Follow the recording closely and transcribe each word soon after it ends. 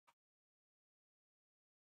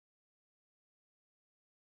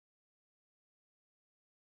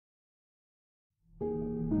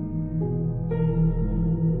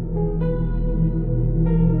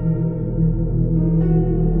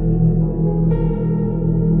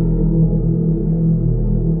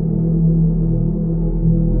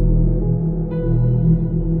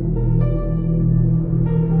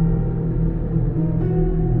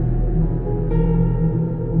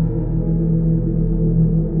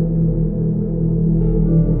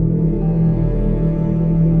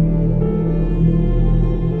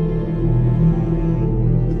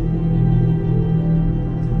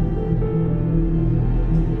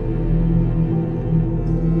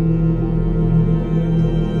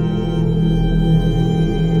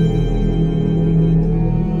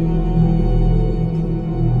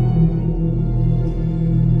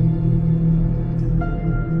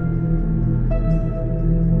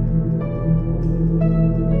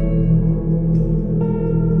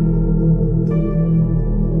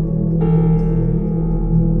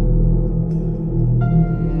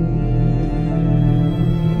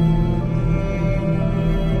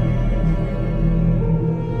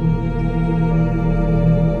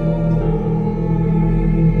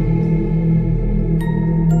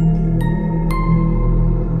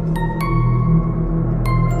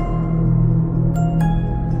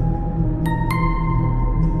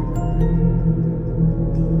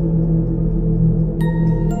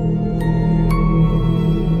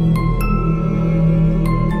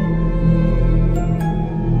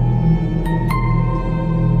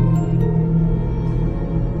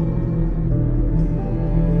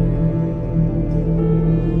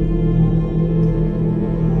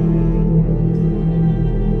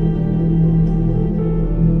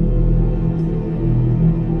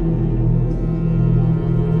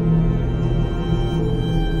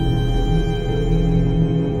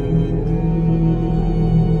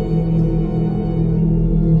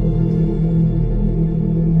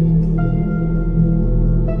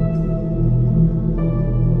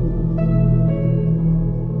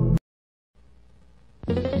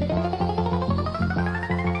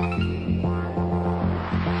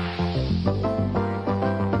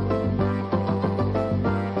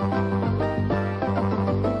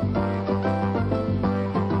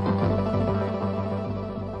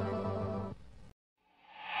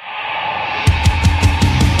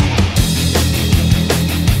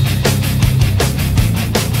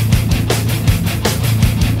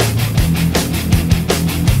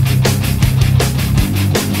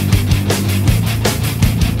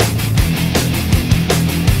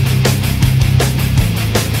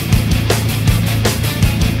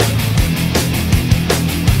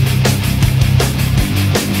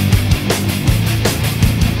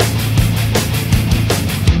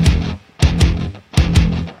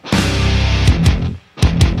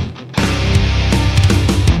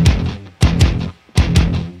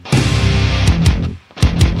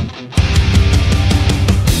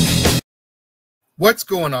What's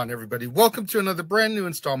going on, everybody? Welcome to another brand new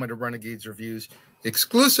installment of Renegades Reviews,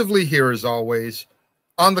 exclusively here, as always,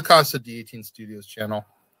 on the Casa D18 Studios channel.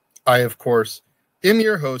 I, of course, am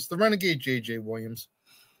your host, the Renegade J.J. Williams,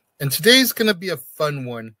 and today's going to be a fun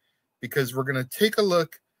one because we're going to take a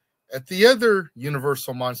look at the other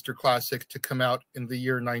Universal Monster classic to come out in the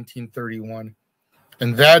year 1931,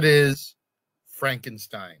 and that is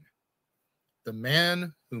Frankenstein, the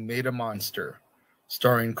man who made a monster,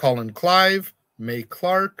 starring Colin Clive, Mae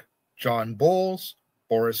Clark, John Bowles,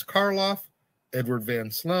 Boris Karloff, Edward Van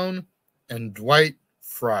Sloan, and Dwight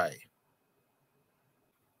Frye.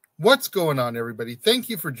 What's going on, everybody? Thank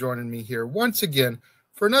you for joining me here once again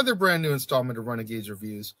for another brand new installment of Renegades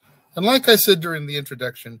Reviews. And like I said during the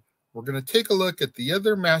introduction, we're going to take a look at the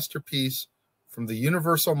other masterpiece from the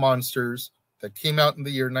Universal Monsters that came out in the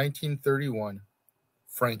year 1931,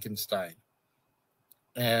 Frankenstein.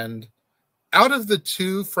 And out of the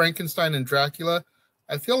two, Frankenstein and Dracula,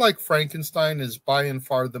 I feel like Frankenstein is by and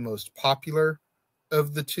far the most popular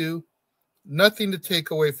of the two. Nothing to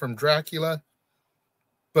take away from Dracula,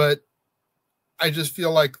 but I just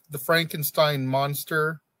feel like the Frankenstein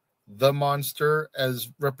monster, the monster as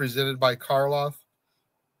represented by Karloff,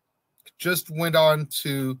 just went on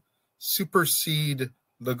to supersede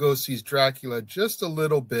Lugosi's Dracula just a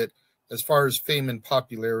little bit as far as fame and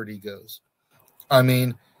popularity goes. I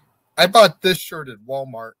mean, I bought this shirt at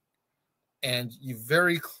Walmart, and you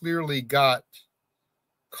very clearly got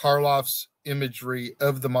Karloff's imagery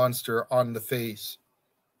of the monster on the face.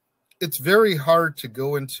 It's very hard to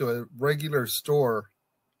go into a regular store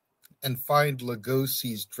and find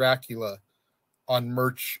Lugosi's Dracula on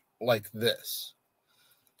merch like this.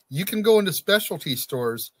 You can go into specialty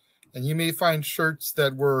stores, and you may find shirts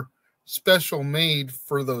that were special made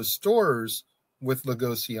for those stores with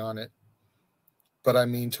Lugosi on it. But I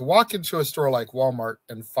mean, to walk into a store like Walmart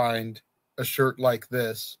and find a shirt like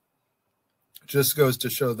this just goes to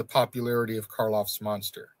show the popularity of Karloff's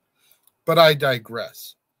monster. But I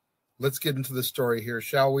digress. Let's get into the story here,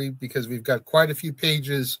 shall we? Because we've got quite a few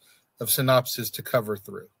pages of synopsis to cover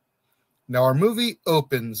through. Now, our movie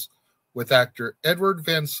opens with actor Edward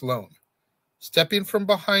Van Sloan stepping from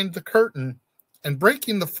behind the curtain and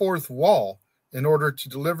breaking the fourth wall in order to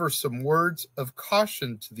deliver some words of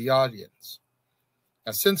caution to the audience.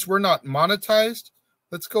 Now, since we're not monetized,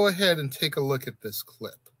 let's go ahead and take a look at this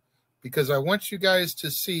clip because I want you guys to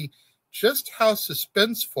see just how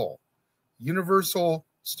suspenseful Universal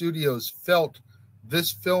Studios felt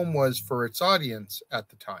this film was for its audience at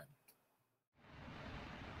the time.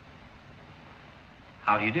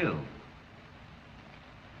 How do you do?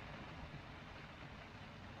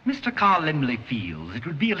 Mr. Carl Lemley feels it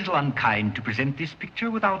would be a little unkind to present this picture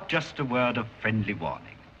without just a word of friendly warning.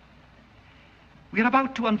 We are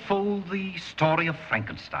about to unfold the story of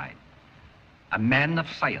Frankenstein, a man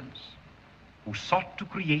of science who sought to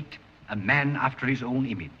create a man after his own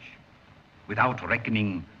image without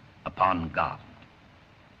reckoning upon God.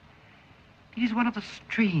 It is one of the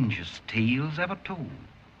strangest tales ever told.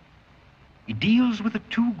 It deals with the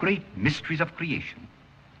two great mysteries of creation,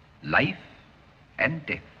 life and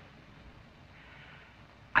death.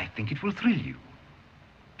 I think it will thrill you.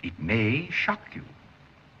 It may shock you.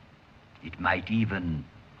 It might even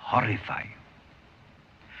horrify you.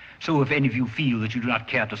 So if any of you feel that you do not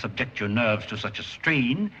care to subject your nerves to such a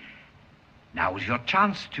strain, now is your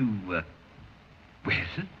chance to, well,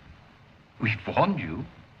 we've warned you.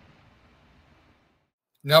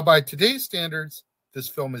 Now, by today's standards, this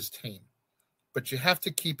film is tame, but you have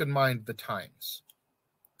to keep in mind the times.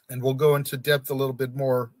 And we'll go into depth a little bit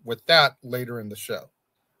more with that later in the show.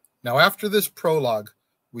 Now, after this prologue,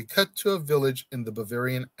 we cut to a village in the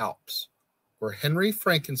Bavarian Alps, where Henry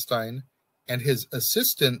Frankenstein and his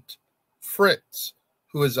assistant, Fritz,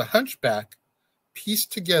 who is a hunchback, piece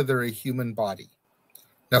together a human body.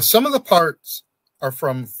 Now, some of the parts are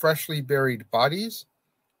from freshly buried bodies,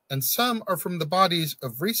 and some are from the bodies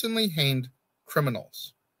of recently hanged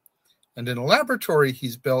criminals. And in a laboratory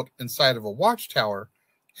he's built inside of a watchtower,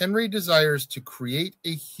 Henry desires to create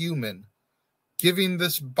a human, giving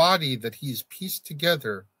this body that he's pieced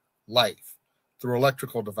together life through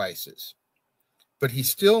electrical devices. But he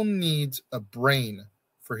still needs a brain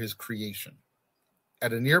for his creation.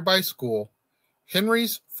 At a nearby school,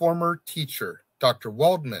 Henry's former teacher, Dr.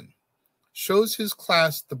 Waldman, shows his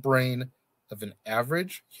class the brain of an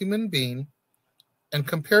average human being and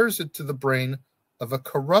compares it to the brain of a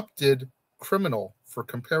corrupted criminal for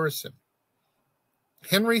comparison.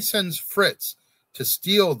 Henry sends Fritz to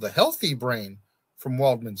steal the healthy brain from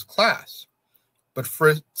Waldman's class, but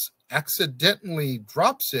Fritz accidentally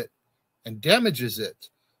drops it and damages it,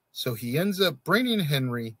 so he ends up bringing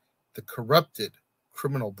Henry the corrupted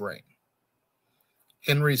criminal brain.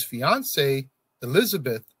 Henry's fiancée,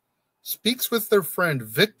 Elizabeth, speaks with their friend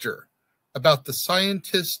Victor about the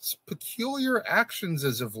scientist's peculiar actions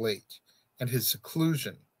as of late and his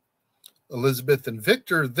seclusion. Elizabeth and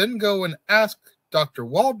Victor then go and ask Dr.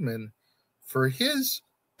 Waldman for his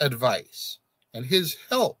advice and his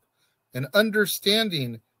help in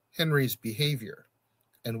understanding Henry's behavior.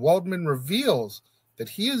 And Waldman reveals that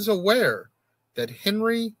he is aware that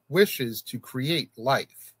Henry wishes to create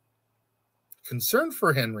life. Concerned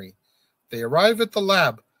for Henry, they arrive at the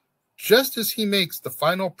lab just as he makes the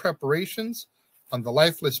final preparations on the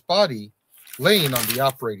lifeless body laying on the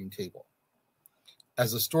operating table.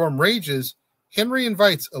 As the storm rages, Henry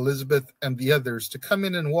invites Elizabeth and the others to come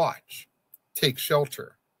in and watch, take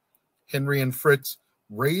shelter. Henry and Fritz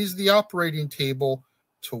raise the operating table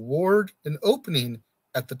toward an opening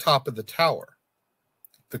at the top of the tower.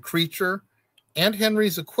 The creature and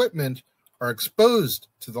Henry's equipment are exposed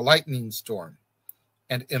to the lightning storm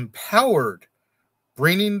and empowered,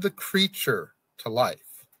 bringing the creature to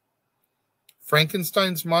life.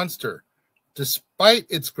 Frankenstein's monster, despite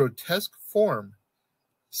its grotesque form,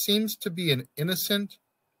 seems to be an innocent,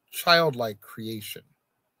 childlike creation.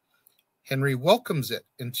 Henry welcomes it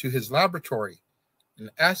into his laboratory and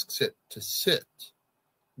asks it to sit,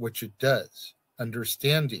 which it does,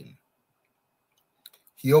 understanding.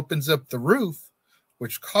 He opens up the roof,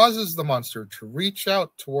 which causes the monster to reach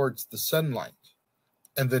out towards the sunlight.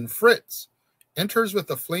 And then Fritz enters with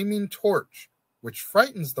a flaming torch, which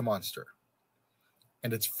frightens the monster.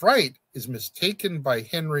 And its fright is mistaken by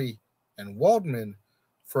Henry and Waldman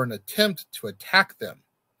for an attempt to attack them.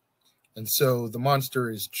 And so the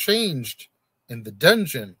monster is changed in the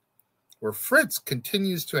dungeon, where Fritz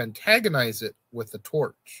continues to antagonize it with a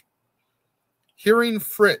torch. Hearing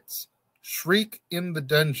Fritz shriek in the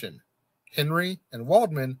dungeon, Henry and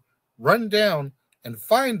Waldman run down and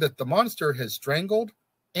find that the monster has strangled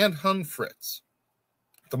and hung Fritz.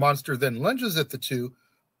 The monster then lunges at the two,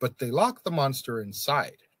 but they lock the monster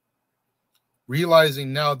inside.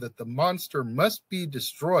 Realizing now that the monster must be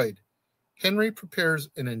destroyed, Henry prepares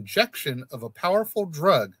an injection of a powerful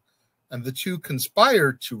drug, and the two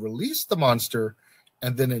conspire to release the monster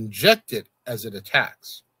and then inject it as it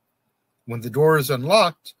attacks. When the door is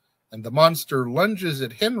unlocked and the monster lunges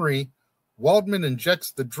at Henry, Waldman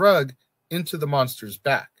injects the drug into the monster's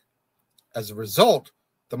back. As a result,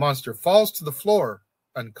 the monster falls to the floor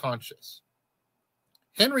unconscious.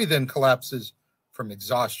 Henry then collapses from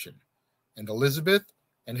exhaustion, and Elizabeth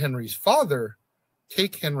and Henry's father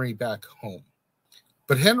take Henry back home.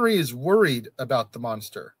 But Henry is worried about the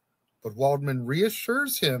monster, but Waldman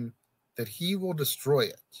reassures him that he will destroy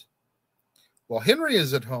it. While Henry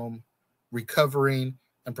is at home, recovering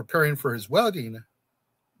and preparing for his wedding,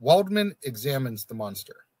 Waldman examines the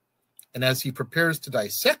monster, and as he prepares to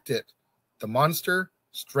dissect it, the monster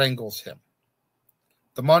strangles him.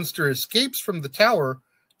 The monster escapes from the tower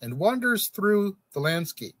and wanders through the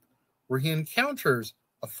landscape, where he encounters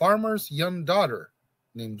a farmer's young daughter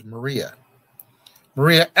named Maria.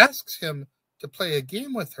 Maria asks him to play a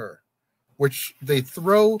game with her, which they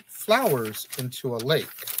throw flowers into a lake.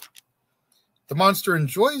 The monster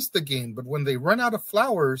enjoys the game, but when they run out of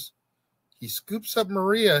flowers, he scoops up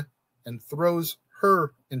Maria and throws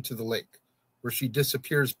her into the lake, where she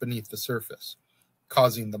disappears beneath the surface,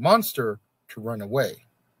 causing the monster to run away.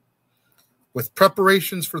 With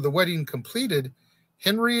preparations for the wedding completed,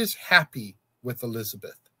 Henry is happy with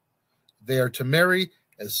Elizabeth. They are to marry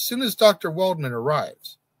as soon as Dr. Waldman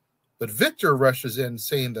arrives, but Victor rushes in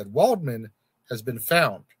saying that Waldman has been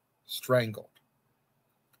found strangled.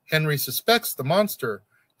 Henry suspects the monster,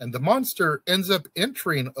 and the monster ends up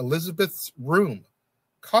entering Elizabeth's room,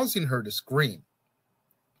 causing her to scream.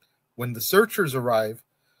 When the searchers arrive,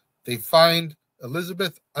 they find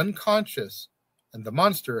Elizabeth unconscious, and the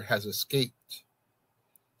monster has escaped.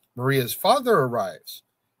 Maria's father arrives,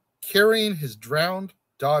 carrying his drowned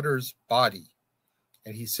daughter's body,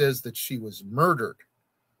 and he says that she was murdered.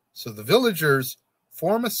 So the villagers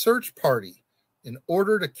form a search party in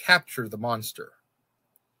order to capture the monster.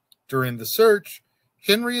 During the search,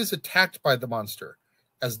 Henry is attacked by the monster,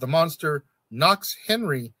 as the monster knocks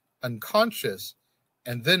Henry unconscious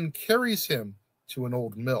and then carries him to an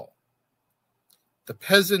old mill. The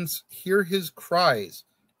peasants hear his cries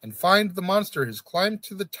and find the monster has climbed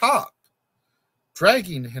to the top,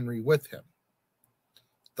 dragging Henry with him.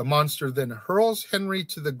 The monster then hurls Henry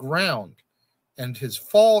to the ground, and his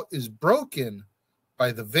fall is broken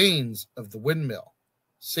by the vanes of the windmill,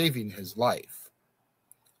 saving his life.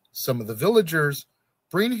 Some of the villagers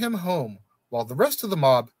bring him home, while the rest of the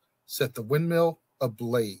mob set the windmill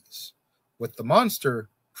ablaze, with the monster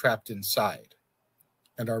trapped inside.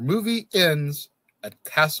 And our movie ends at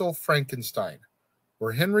Castle Frankenstein,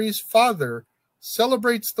 where Henry's father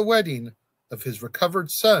celebrates the wedding of his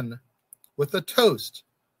recovered son with a toast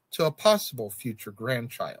to a possible future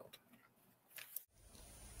grandchild.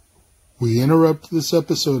 We interrupt this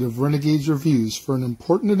episode of Renegades Reviews for an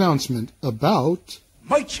important announcement about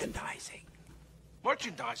merchandising.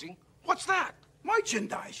 Merchandising? What's that?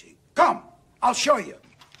 Merchandising. Come, I'll show you.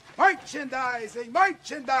 Merchandising,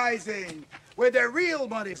 merchandising, where the real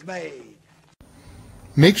money's made.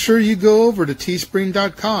 Make sure you go over to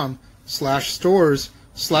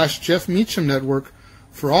teespring.com/stores/Jeff Meacham Network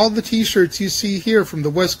for all the t-shirts you see here from the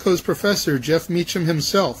West Coast professor, Jeff Meacham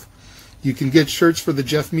himself. You can get shirts for the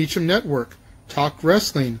Jeff Meacham Network, Talk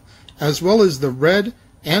Wrestling, as well as the red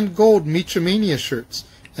and gold Meachamania shirts.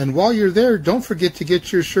 And while you're there, don't forget to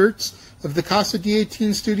get your shirts of the Casa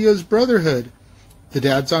D18 Studios Brotherhood, the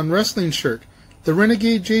Dads on Wrestling shirt, the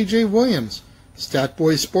Renegade JJ Williams,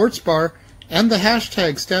 Statboy Sports Bar, and the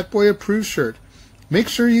hashtag StatBoyApproved shirt. Make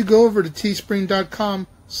sure you go over to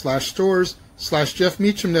teespring.com/stores/Jeff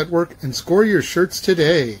Meacham Network and score your shirts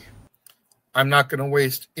today. I'm not going to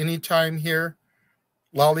waste any time here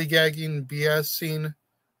lollygagging, BSing.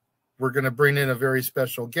 We're going to bring in a very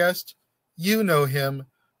special guest. You know him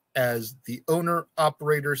as the owner,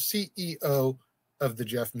 operator, CEO of the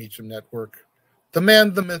Jeff Meacham Network. The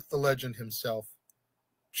man, the myth, the legend himself,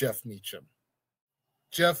 Jeff Meacham.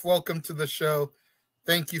 Jeff, welcome to the show.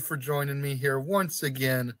 Thank you for joining me here once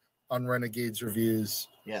again on Renegades Reviews.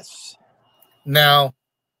 Yes. Now,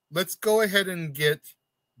 let's go ahead and get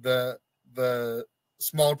the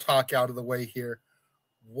small talk out of the way here.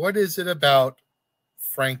 What is it about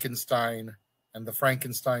Frankenstein and the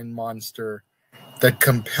Frankenstein monster that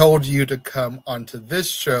compelled you to come onto this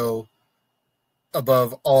show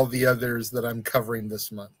above all the others that I'm covering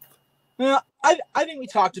this month? Well, I think we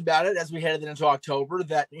talked about it as we headed into October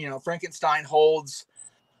that, Frankenstein holds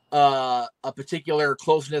a particular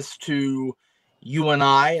closeness to you and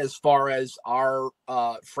I as far as our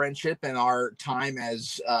friendship and our time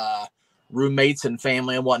as roommates and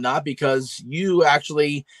family and whatnot, because you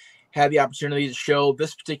actually had the opportunity to show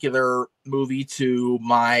this particular movie to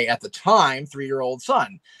my, at the time, 3-year-old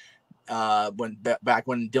son, back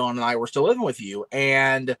when Dylan and I were still living with you.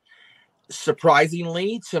 And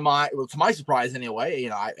surprisingly, to my surprise anyway,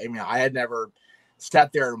 I had never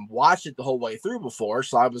sat there and watched it the whole way through before.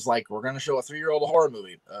 So I was like, we're going to show a 3-year-old a horror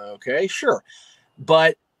movie. Okay, sure.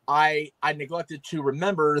 But I neglected to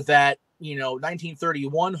remember that,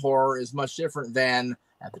 1931 horror is much different than,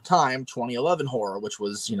 at the time, 2011 horror, which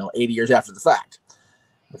was, 80 years after the fact.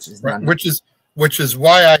 Which is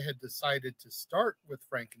why I had decided to start with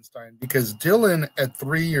Frankenstein, because Dylan at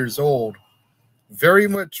 3 years old very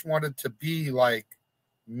much wanted to be like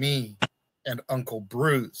me and Uncle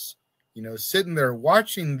Bruce, sitting there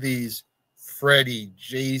watching these Freddy,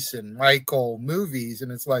 Jason, Michael movies.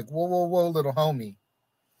 And it's like, whoa, little homie,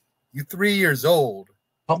 you 3 years old.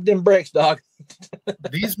 Pump them brakes, dog.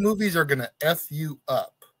 These movies are going to F you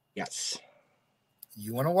up. Yes.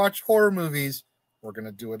 You want to watch horror movies? We're going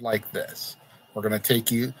to do it like this. We're going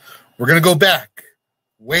to go back,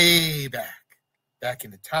 way back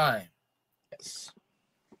into time. Yes.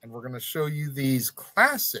 And we're going to show you these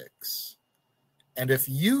classics. And if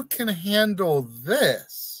you can handle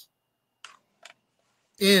this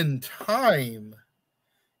in time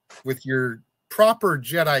with your proper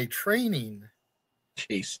Jedi training,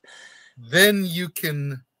 jeez, then you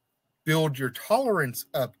can build your tolerance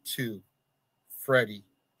up to Freddy,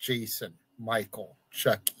 Jason, Michael,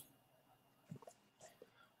 Chucky.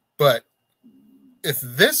 But if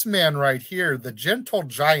this man right here, the gentle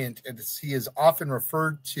giant, as he is often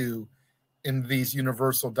referred to in these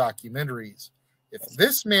Universal documentaries, if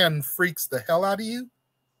this man freaks the hell out of you,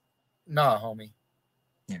 nah, homie.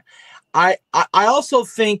 Yeah. I also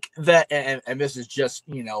think that, and this is just,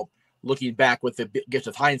 looking back with the gift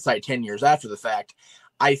of hindsight 10 years after the fact,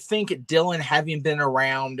 I think Dylan, having been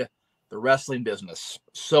around the wrestling business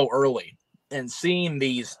so early and seeing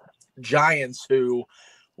these giants who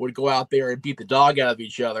would go out there and beat the dog out of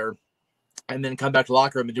each other and then come back to the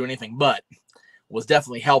locker room and do anything but, was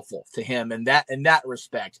definitely helpful to him in that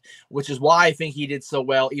respect, which is why I think he did so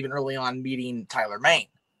well even early on meeting Tyler Mane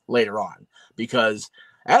later on, because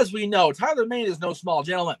as we know, Tyler Mane is no small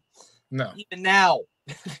gentleman. No. Even now.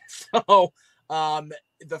 So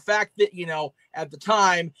the fact that, at the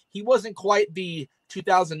time, he wasn't quite the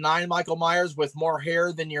 2009 Michael Myers with more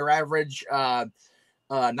hair than your average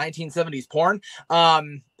 1970s porn.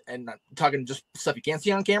 And I'm talking just stuff you can't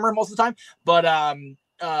see on camera most of the time. But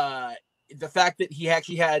the fact that he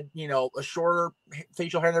actually had, a shorter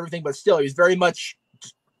facial hair and everything, but still, he was very much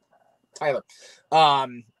Tyler,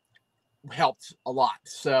 helped a lot.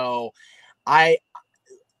 So I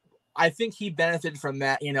think he benefited from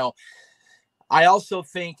that. I also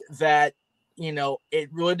think that, it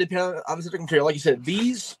really depends on the subject material. Like you said,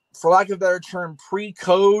 these, for lack of a better term,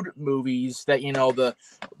 pre-code movies that, the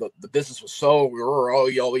business was so,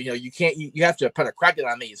 you have to put a crack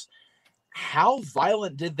on these. How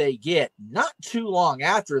violent did they get? Not too long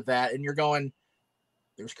after that. And you're going,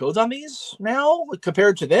 there's codes on these now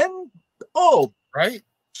compared to then? Oh, right.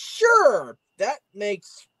 Sure. That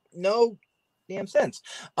makes no damn sense.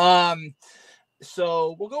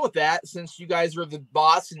 So we'll go with that since you guys are the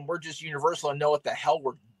boss and we're just Universal and know what the hell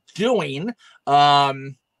we're doing.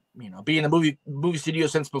 Being a movie studio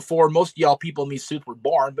since before most of y'all people in these suits were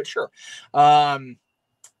born, but sure. I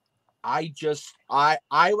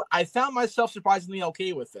found myself surprisingly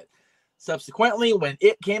okay with it. Subsequently, when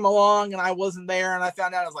it came along and I wasn't there and I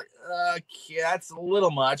found out, I was like, okay, that's a little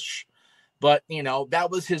much. But, that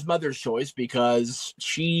was his mother's choice because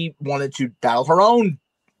she wanted to battle her own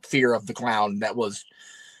fear of the clown that was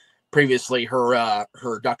previously her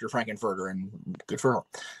Dr. Frankenfurter, and good for her.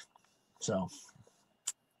 So,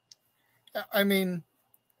 I mean,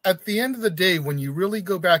 at the end of the day, when you really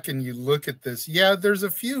go back and you look at this, yeah, there's a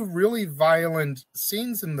few really violent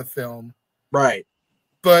scenes in the film. Right.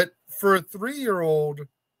 But for a 3-year-old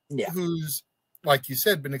yeah. who's, like you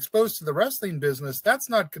said, been exposed to the wrestling business, that's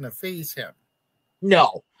not going to faze him.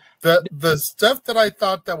 No. The stuff that I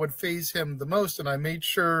thought that would faze him the most, and I made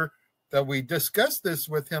sure that we discussed this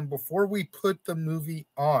with him before we put the movie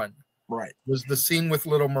on, right, was the scene with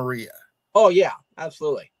little Maria. Oh, yeah,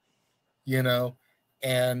 absolutely.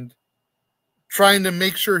 And trying to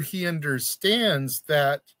make sure he understands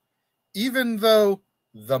that even though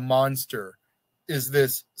the monster is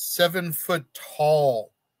this 7-foot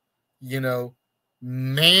tall,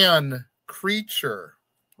 man creature,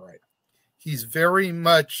 right, he's very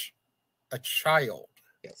much a child.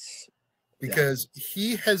 Yes. Because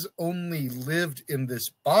he has only lived in this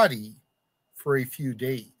body for a few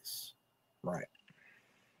days. Right.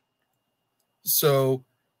 So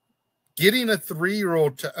getting a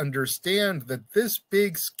 3-year-old to understand that this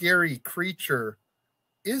big, scary creature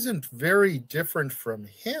isn't very different from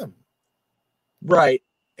him. Right.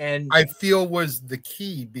 And I feel was the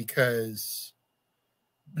key, because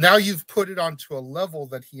now you've put it onto a level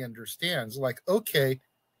that he understands. Like, okay,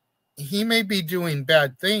 he may be doing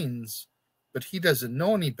bad things, but he doesn't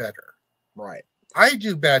know any better. Right. I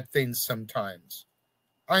do bad things sometimes.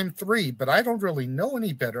 I'm 3, but I don't really know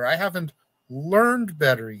any better. I haven't learned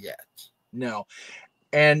better yet. No.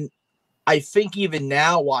 And I think even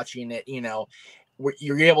now watching it,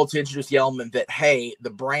 you're able to introduce the element that, hey, the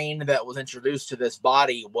brain that was introduced to this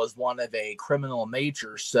body was one of a criminal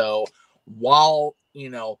nature. So while,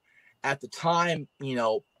 at the time,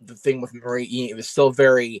 the thing with Marie, it was still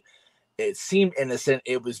it seemed innocent.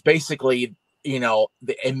 It was basically, a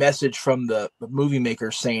message from the movie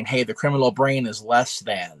maker saying, hey, the criminal brain is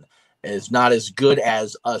is not as good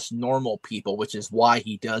as us normal people, which is why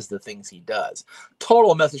he does the things he does.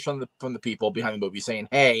 Total message from the people behind the movie saying,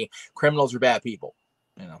 hey, criminals are bad people.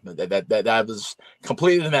 That was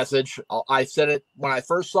completely the message. I said it when I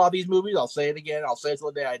first saw these movies. I'll say it again. I'll say it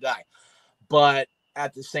till the day I die. But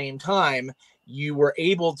at the same time, you were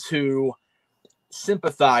able to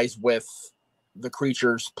sympathize with the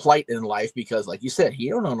creature's plight in life because, like you said, he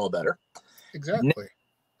don't know no better. Exactly.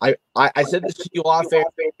 I said this to you off air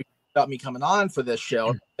about me coming on for this show.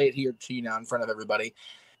 I'll say it here to you now in front of everybody.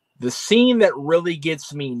 The scene that really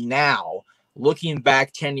gets me now, looking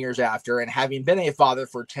back 10 years after and having been a father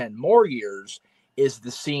for 10 more years, is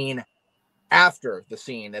the scene after the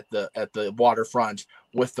scene at the waterfront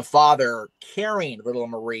with the father carrying little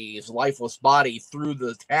Marie's lifeless body through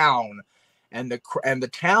the town, and the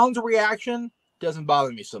town's reaction doesn't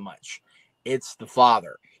bother me so much. It's the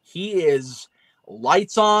father. He is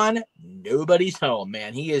lights on, nobody's home,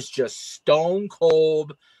 man. He is just stone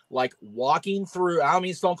cold, like walking through. I don't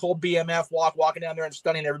mean stone cold BMF walking down there and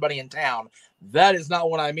stunning everybody in town. That is not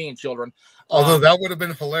what I mean, children. Although that would have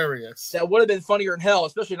been hilarious. That would have been funnier than hell,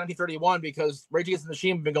 especially in 1931, because Rage Against the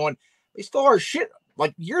Machine have been going, they stole our shit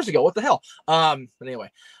like years ago. What the hell? But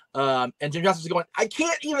anyway, and Jim Johnson's going, I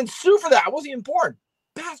can't even sue for that. I wasn't even born.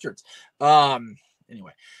 Bastards.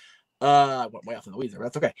 Anyway, went way off in the weeds there,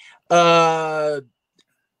 but that's okay.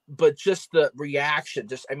 But just the reaction,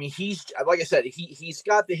 he's, like I said,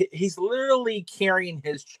 he's literally carrying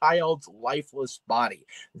his child's lifeless body.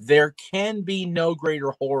 There can be no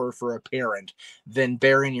greater horror for a parent than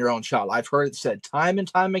burying your own child. I've heard it said time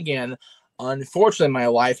and time again. Unfortunately, in my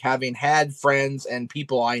life, having had friends and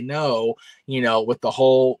people I know, with the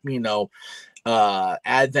whole,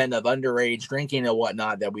 advent of underage drinking and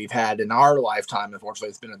whatnot that we've had in our lifetime. Unfortunately,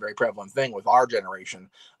 it's been a very prevalent thing with our generation.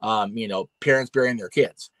 Parents burying their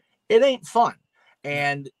kids. It ain't fun.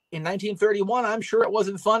 And in 1931, I'm sure it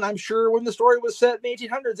wasn't fun. I'm sure when the story was set in the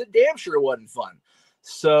 1800s, it damn sure wasn't fun.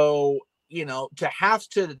 So, to have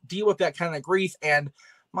to deal with that kind of grief, and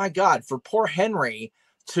my God, for poor Henry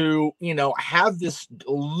to, have this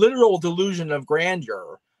literal delusion of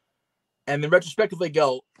grandeur and then retrospectively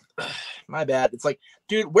go, my bad. It's like,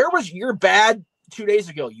 dude, where was your bad 2 days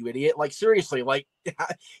ago, you idiot? Like, seriously, like,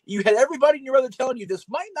 you had everybody and your brother telling you this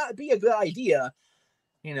might not be a good idea,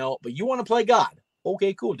 but you want to play God.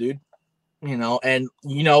 Okay, cool, dude. And,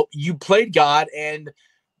 you played God, and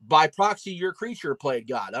by proxy, your creature played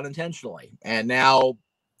God unintentionally. And now,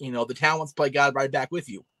 the town wants to play God right back with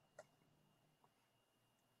you.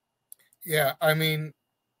 Yeah, I mean,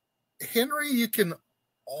 Henry, you can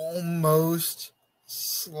almost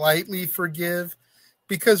slightly forgive,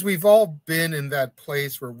 because we've all been in that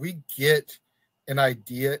place where we get an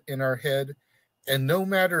idea in our head, and no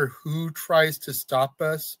matter who tries to stop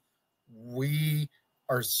us, we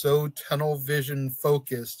are so tunnel vision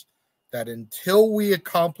focused that until we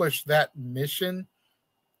accomplish that mission,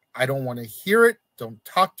 I don't want to hear it. Don't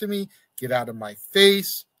talk to me. Get out of my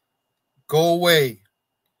face. Go away.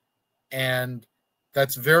 And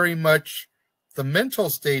that's very much the mental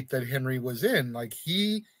state that Henry was in. Like,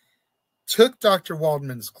 he took Dr.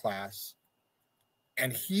 Waldman's class,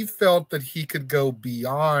 and he felt that he could go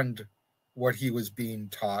beyond what he was being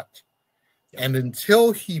taught. Yep. And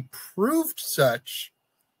until he proved such,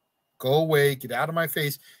 go away, get out of my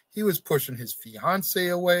face, he was pushing his fiance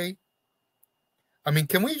away. I mean,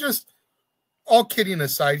 can we just, all kidding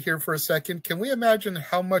aside here for a second, can we imagine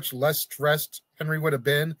how much less stressed Henry would have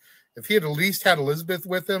been if he had at least had Elizabeth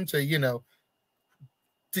with him to,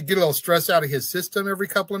 to get a little stress out of his system every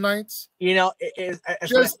couple of nights?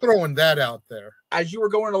 Just throwing that out there. As you were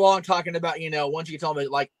going along talking about, once you tell me,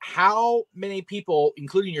 like, how many people,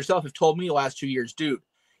 including yourself, have told me the last 2 years, dude,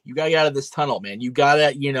 you got to get out of this tunnel, man. You got to,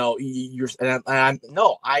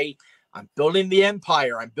 I'm building the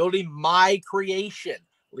empire. I'm building my creation.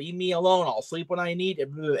 Leave me alone. I'll sleep when I need it.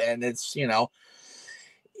 And it's,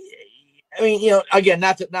 again,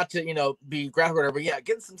 not to, be graphic or whatever, but yeah,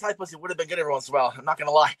 getting some tight pussy would have been good every once in a while. I'm not going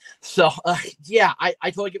to lie. So, I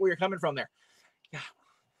totally get where you're coming from there.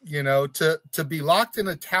 Yeah. To be locked in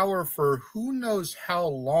a tower for who knows how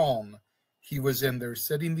long he was in there,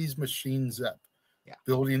 setting these machines up,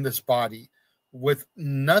 building this body with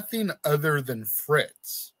nothing other than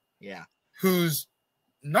Fritz. Yeah. Who's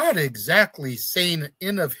not exactly sane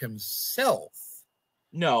in of himself.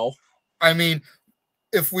 No. I mean,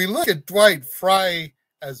 if we look at Dwight Fry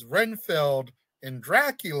as Renfield in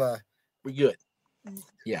Dracula, we're good.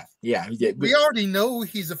 Yeah. We already know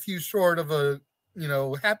he's a few short of a,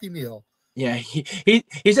 Happy Meal. Yeah,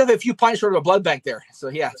 he's had a few pints short of a blood bank there. So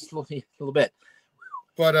yeah, just a little bit.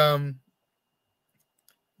 But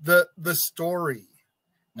the story,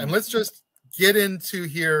 and let's just get into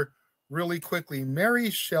here really quickly. Mary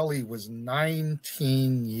Shelley was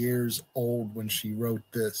 19 years old when she wrote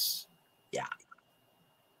this. Yeah.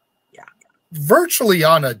 Virtually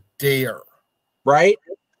on a dare. Right?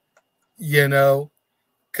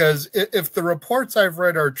 Because if the reports I've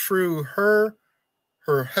read are true, her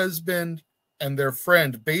husband and their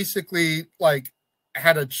friend basically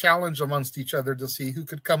had a challenge amongst each other to see who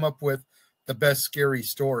could come up with the best scary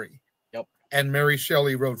story. Yep. And Mary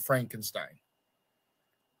Shelley wrote Frankenstein.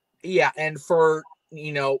 Yeah, and for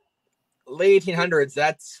late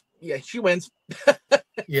 1800s, she wins.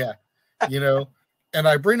 Yeah, and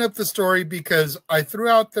I bring up the story because I threw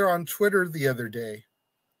out there on Twitter the other day,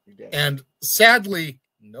 and sadly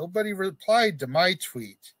nobody replied to my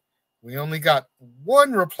tweet. We only got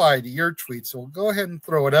one reply to your tweet, so we'll go ahead and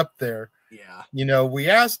throw it up there. Yeah, we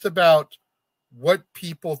asked about what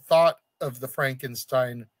people thought of the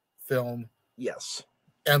Frankenstein film. Yes,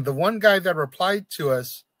 and the one guy that replied to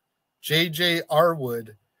us, J.J.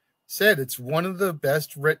 Arwood, said it's one of the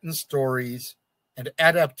best written stories and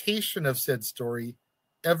adaptation of said story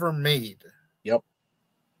ever made. Yep.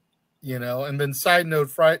 And then side note,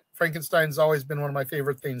 Frankenstein's always been one of my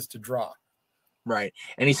favorite things to draw. Right.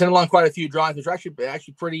 And he sent along quite a few drawings, which are actually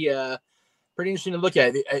pretty interesting to look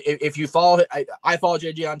at. If you follow, I follow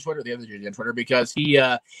JJ on Twitter, the other JJ on Twitter, because he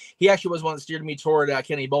actually was one that steered me toward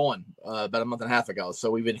Kenny Bolin about a month and a half ago. So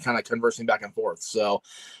we've been kind of conversing back and forth. So,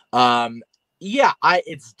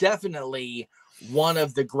 it's definitely one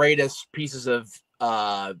of the greatest pieces of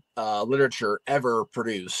literature ever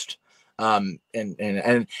produced. And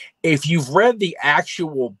if you've read the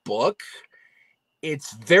actual book,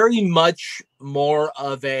 it's very much more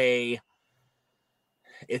of a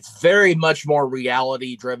it's very much more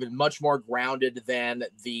reality driven, much more grounded than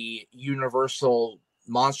the Universal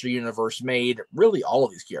monster universe made really all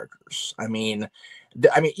of these characters. I mean,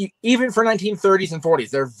 even for 1930s and 40s,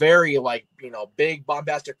 they're very like, big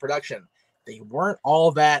bombastic production. They weren't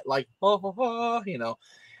all that like, Yeah,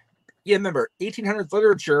 remember 1800s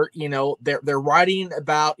literature, they're writing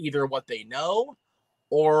about either what they know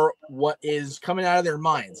or what is coming out of their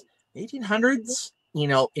minds. 1800s,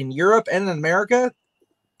 in Europe and in America,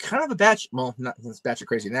 kind of a batch. Well, not this batch of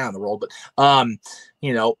crazy now in the world, but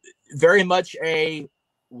very much a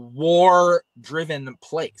war-driven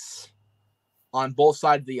place on both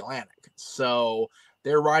sides of the Atlantic. So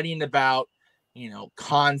they're writing about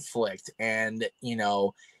conflict and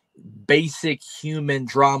basic human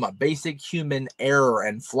drama, basic human error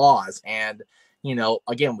and flaws. And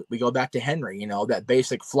again, we go back to Henry. That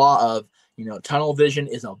basic flaw of tunnel vision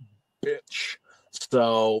is a bitch.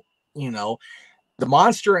 So the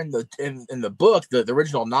monster in the book, the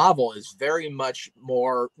original novel, is very much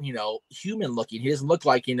more human looking. He doesn't look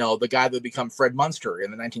like the guy that would become Fred Munster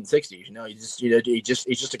in the 1960s.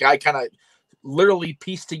 He's just a guy kind of literally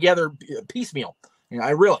pieced together piecemeal.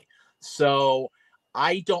 So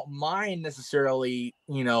I don't mind necessarily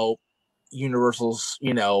Universal's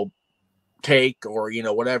take or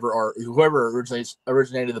whatever, or whoever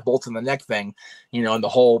originated the bolts in the neck thing, and the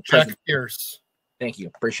whole Jack Pierce. Thank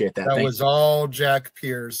you. Appreciate that. That was all Jack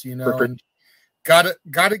Pierce, and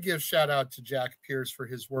gotta give shout out to Jack Pierce for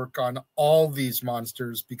his work on all these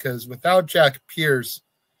monsters, because without Jack Pierce,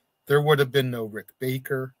 there would have been no Rick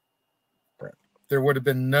Baker. Right. There would have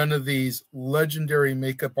been none of these legendary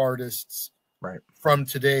makeup artists from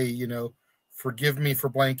today. Forgive me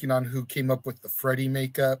for blanking on who came up with the Freddy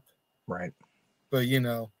makeup. Right. But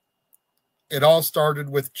it all started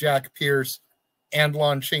with Jack Pierce and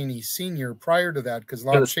Lon Chaney Sr. prior to that, because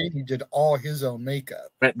Lon Chaney did all his own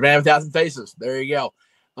makeup. Man of a Thousand Faces. There you go.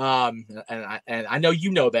 And I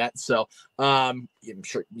know that. So I'm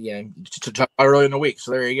sure to talk earlier in the week.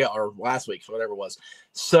 So there you go, or last week, so whatever it was.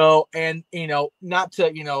 So and not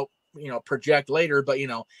to project later, but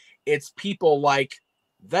it's people like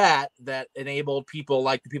that enabled people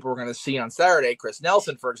like the people we're going to see on Saturday, Chris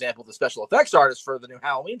Nelson, for example, the special effects artist for the new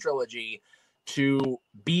Halloween trilogy, to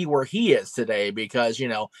be where he is today, because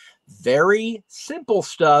very simple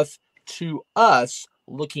stuff to us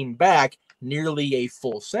looking back nearly a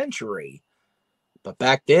full century, but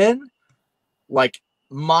back then, like,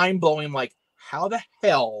 mind-blowing. Like, how the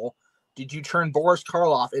hell did you turn Boris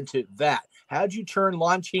Karloff into that? How did you turn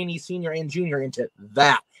Lon Chaney Sr. and Jr. into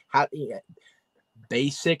that?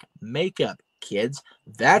 Basic makeup, kids.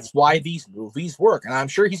 That's why these movies work. And I'm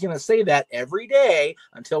sure he's going to say that every day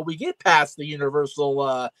until we get past the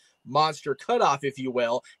Universal monster cutoff, if you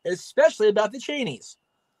will, especially about the Cheneys.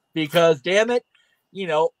 Because, damn it,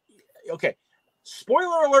 okay,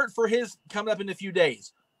 spoiler alert for his coming up in a few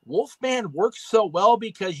days. Wolfman works so well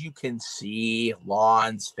because you can see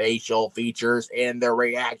Lon's facial features and their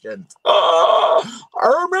reactions.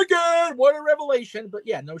 Armageddon! What a revelation. But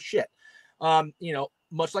yeah, no shit.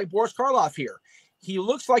 Much like Boris Karloff here. He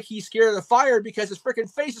looks like he's scared of the fire because his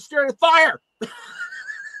freaking face is scared of fire.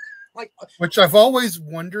 Which I've always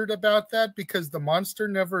wondered about that, because the monster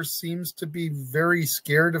never seems to be very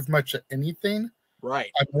scared of much of anything.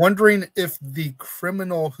 Right. I'm wondering if the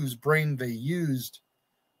criminal whose brain they used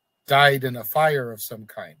died in a fire of some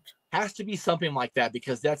kind. Has to be something like that,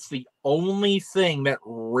 because that's the only thing that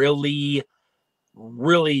really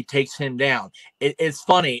takes him down. It's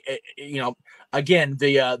funny, again,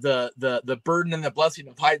 the burden and the blessing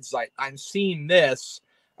of hindsight. I'm seeing this,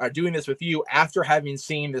 or doing this with you, after having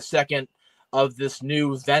seen the second of this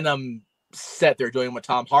new Venom set they're doing with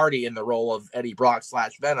Tom Hardy in the role of Eddie Brock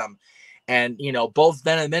 / Venom. And, both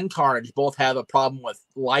Venom and Carnage both have a problem with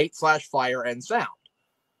light / fire and sound.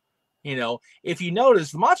 If you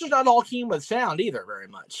notice, the monster's not all keen with sound either very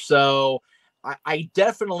much. So I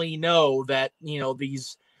definitely know that,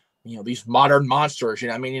 these modern monsters,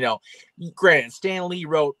 granted, Stan Lee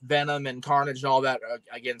wrote Venom and Carnage and all that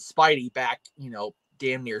against Spidey back,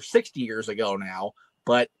 damn near 60 years ago now,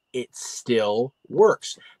 but it still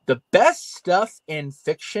works. The best stuff in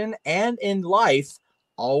fiction and in life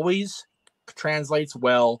always translates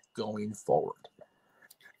well going forward.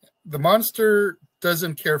 The monster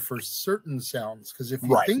doesn't care for certain sounds, because if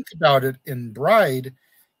you think about it, in Bride,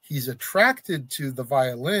 he's attracted to the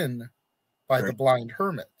violin by the blind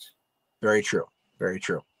hermit. Very true. Very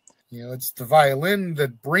true. It's the violin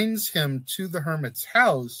that brings him to the hermit's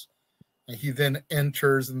house, and he then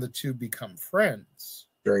enters and the two become friends.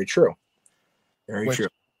 Very true. Very true.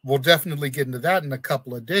 We'll definitely get into that in a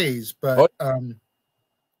couple of days, but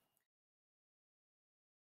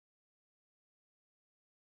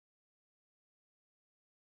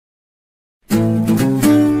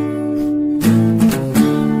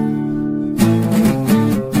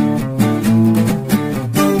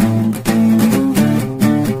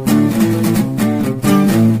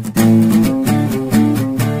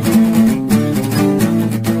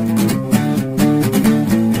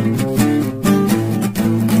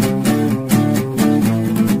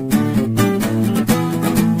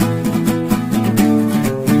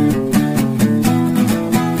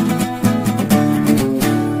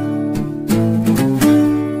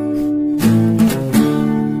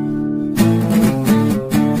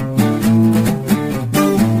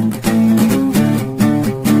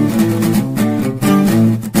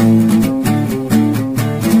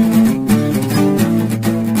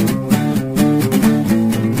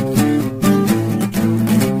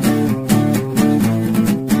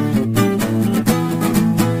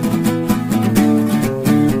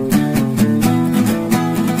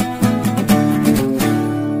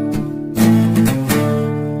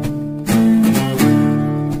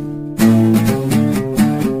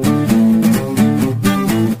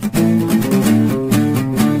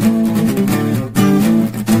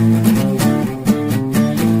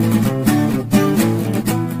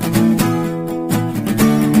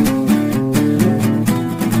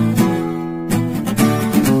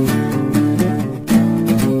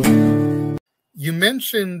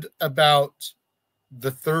mentioned about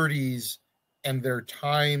the 30s and their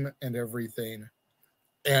time and everything.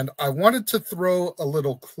 And I wanted to throw a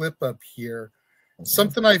little clip up here,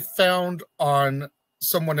 something I found on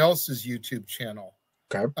someone else's YouTube channel.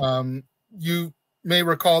 Okay. You may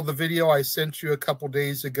recall the video I sent you a couple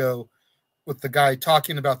days ago with the guy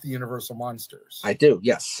talking about the Universal monsters. I do.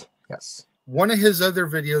 Yes. Yes. One of his other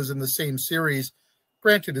videos in the same series,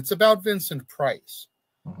 granted, it's about Vincent Price,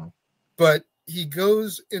 but he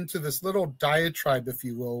goes into this little diatribe, if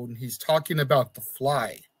you will, and he's talking about The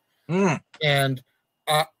Fly. And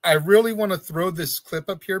I really want to throw this clip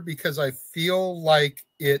up here because I feel like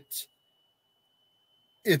it's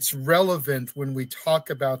relevant when we talk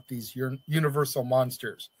about these Universal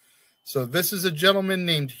monsters. So this is a gentleman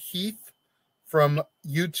named Heath from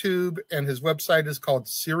YouTube, and his website is called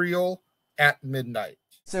Serial at Midnight.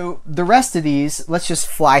 So the rest of these, let's just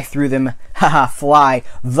fly through them. Haha, Fly.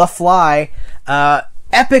 The Fly.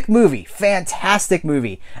 Epic movie. Fantastic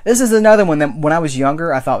movie. This is another one that when I was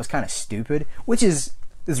younger, I thought was kind of stupid, which is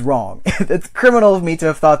wrong. It's criminal of me to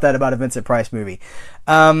have thought that about a Vincent Price movie.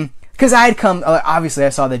 Because I had come, obviously I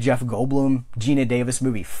saw the Jeff Goldblum, Gina Davis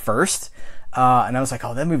movie first. And I was like,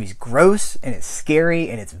 oh, that movie's gross and it's scary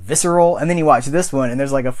and it's visceral. And then you watch this one and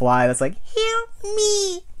there's like a fly that's like, help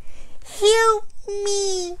me. Help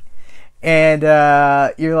me. And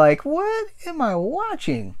you're like, what am I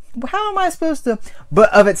watching? How am I supposed to?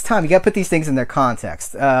 But of its time, you got to put these things in their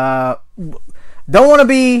context. Don't want to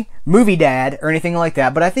be movie dad or anything like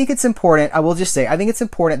that, but I think it's important. I will just say, I think it's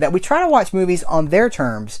important that we try to watch movies on their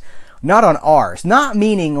terms, not on ours. Not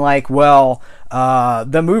meaning like, well,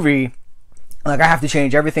 the movie, like I have to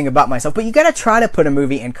change everything about myself. But you got to try to put a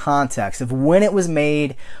movie in context of when it was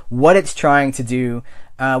made, what it's trying to do.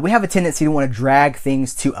 We have a tendency to want to drag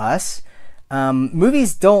things to us.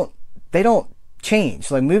 Movies don't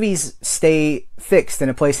change. Like movies stay fixed in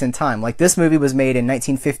a place in time. Like this movie was made in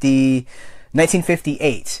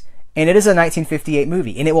 1958, and it is a 1958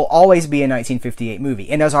 movie, and it will always be a 1958 movie.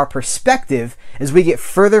 And as our perspective, as we get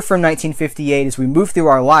further from 1958, as we move through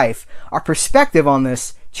our life, our perspective on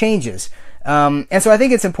this changes. And so I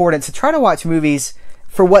think it's important to try to watch movies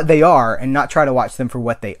for what they are and not try to watch them for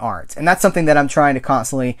what they aren't. And that's something that I'm trying to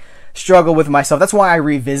constantly struggle with myself. That's why I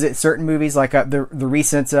revisit certain movies, like the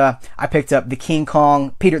recent, I picked up the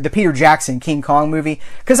Peter Jackson King Kong movie,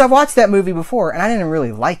 because I've watched that movie before and I didn't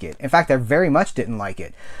really like it. In fact, I very much didn't like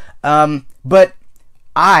it. But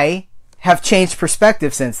I have changed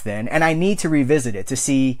perspective since then, and I need to revisit it to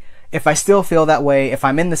see if I still feel that way, if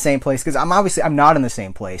I'm in the same place, because I'm not in the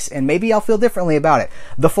same place, and maybe I'll feel differently about it.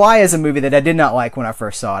 The Fly is a movie that I did not like when I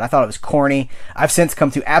first saw it. I thought it was corny. I've since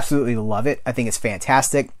come to absolutely love it. I think it's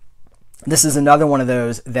fantastic. This is another one of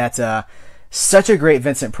those that's such a great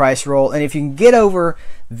Vincent Price role, and if you can get over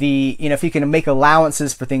if you can make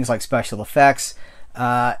allowances for things like special effects,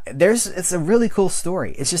 it's a really cool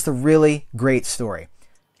story. It's just a really great story.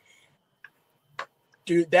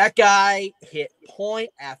 Dude, that guy hit point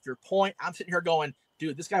after point. I'm sitting here going,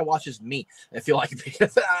 dude, this guy watches me. I feel like,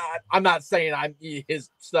 because I'm not saying I'm his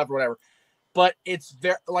stuff or whatever, but it's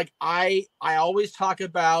very, like, I always talk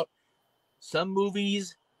about some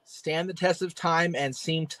movies stand the test of time and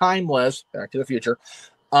seem timeless. Back to the Future.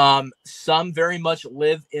 Some very much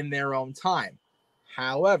live in their own time.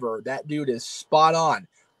 However, that dude is spot on.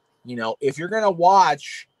 You know, if you're going to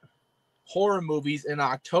watch horror movies in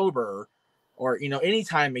October, or, any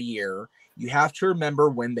time of year, you have to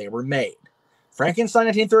remember when they were made. Frankenstein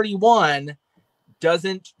 1931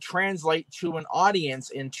 doesn't translate to an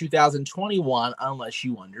audience in 2021 unless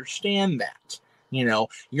you understand that.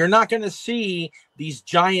 You're not going to see these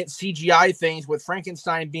giant CGI things with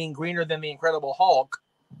Frankenstein being greener than the Incredible Hulk,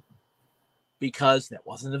 because that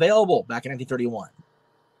wasn't available back in 1931.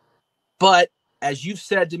 But as you've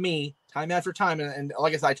said to me time after time, and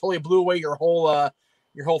like I said, I totally blew away your whole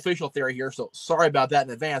facial theory here, so sorry about that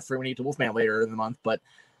in advance for when you get to Wolfman later in the month. But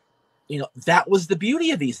that was the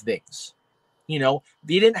beauty of these things. You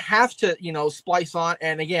didn't have to splice on.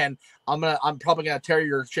 And again, I'm probably gonna tear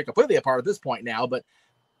your shit completely apart at this point now, but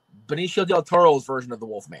Benicio del Toro's version of the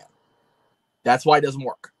Wolfman, that's why it doesn't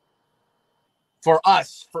work for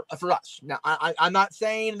us. For us now, I'm not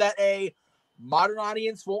saying that a modern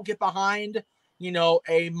audience won't get behind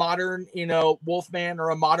a modern, Wolfman or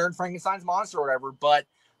a modern Frankenstein's monster or whatever. But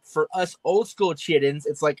for us old school chittins,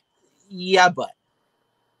 it's like, yeah, but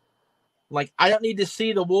like, I don't need to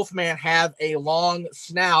see the Wolfman have a long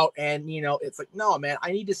snout and, it's like, no, man,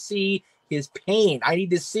 I need to see his pain. I need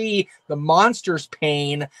to see the monster's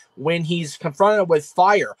pain when he's confronted with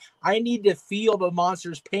fire. I need to feel the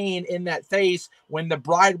monster's pain in that face when the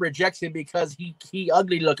bride rejects him because he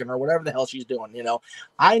ugly looking or whatever the hell she's doing. You know,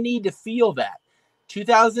 I need to feel that.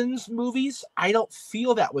 2000s movies, I don't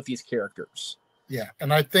feel that with these characters. Yeah,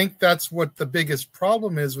 and I think that's what the biggest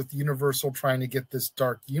problem is with Universal trying to get this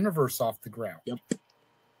dark universe off the ground. Yep.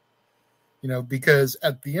 You know, because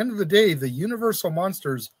at the end of the day, the Universal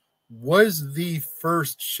Monsters was the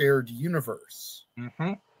first shared universe.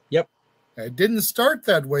 Mm-hmm. Yep. It didn't start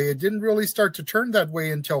that way. It didn't really start to turn that way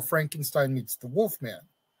until Frankenstein meets the Wolfman.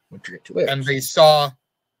 And they saw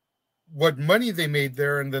what money they made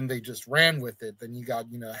there, and then they just ran with it. Then you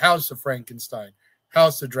got, you know, House of Frankenstein,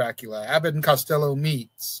 House of Dracula, Abbott and Costello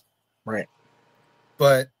meets. Right.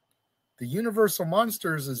 But the Universal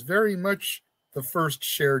Monsters is very much the first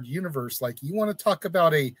shared universe. Like, you want to talk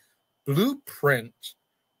about a blueprint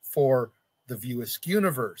for the Viewisk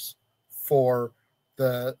universe, for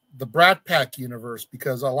the Brat Pack universe,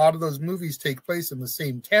 because a lot of those movies take place in the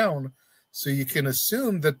same town, so you can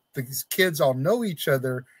assume that these kids all know each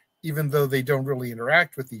other, even though they don't really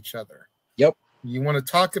interact with each other. Yep. You want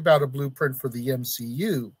to talk about a blueprint for the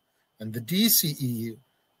MCU and the DCEU.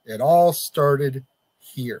 It all started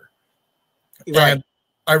here. Right. And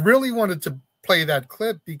I really wanted to play that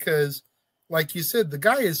clip because, like you said, the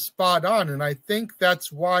guy is spot on. And I think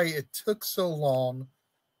that's why it took so long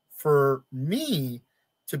for me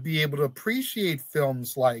to be able to appreciate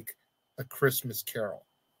films like A Christmas Carol,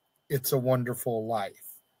 It's a Wonderful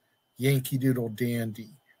Life, Yankee Doodle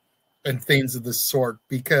Dandy, and things of the sort.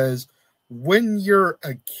 Because when you're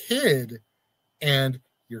a kid and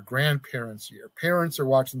your grandparents, your parents are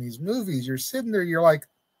watching these movies, you're sitting there, you're like,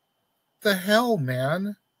 the hell,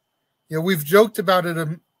 man? You know, we've joked about it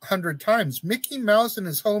 100 times. Mickey Mouse and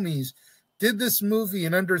his homies did this movie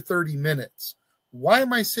in under 30 minutes. Why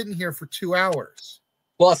am I sitting here for 2 hours?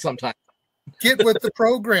 Plus, sometimes. Get with the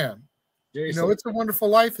program. Seriously. You know, It's a Wonderful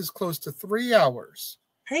Life is close to 3 hours.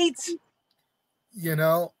 Right. You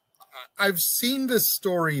know, I've seen this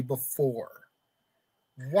story before.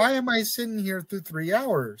 Why am I sitting here through 3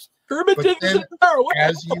 hours? But then,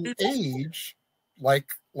 as you age, like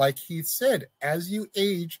Heath said, as you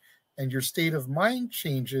age and your state of mind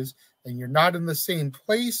changes and you're not in the same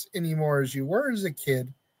place anymore as you were as a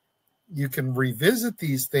kid, you can revisit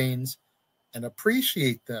these things and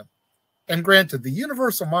appreciate them. And granted, the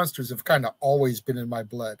Universal Monsters have kind of always been in my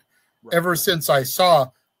blood. Right. Ever since I saw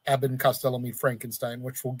Abbott and Costello meet Frankenstein,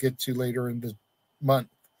 which we'll get to later in the month.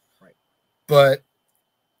 Right. But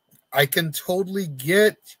I can totally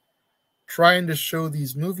get trying to show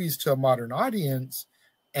these movies to a modern audience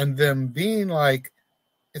and them being like,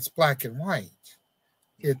 it's black and white.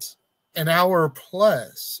 It's an hour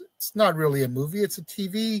plus. It's not really a movie. It's a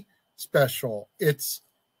TV special. This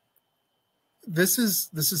is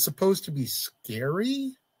supposed to be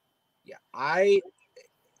scary. Yeah, I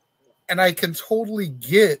can totally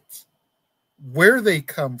get where they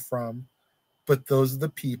come from, but those are the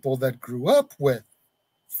people that grew up with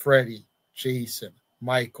Freddy, Jason,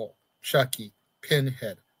 Michael, Chucky,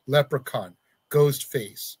 Pinhead, Leprechaun,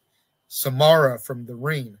 Ghostface, Samara from The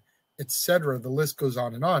Ring, etc. The list goes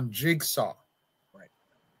on and on. Jigsaw. Right.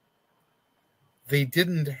 They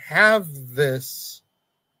didn't have this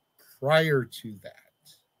prior to that.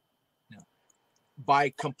 No. By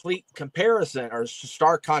complete comparison or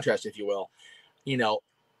stark contrast, if you will, you know,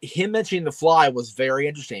 him mentioning The Fly was very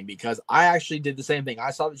interesting because I actually did the same thing.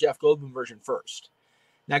 I saw the Jeff Goldblum version first.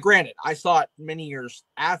 Now, granted, I saw it many years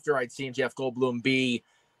after I'd seen Jeff Goldblum be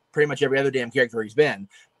pretty much every other damn character he's been.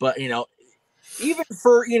 But, you know, even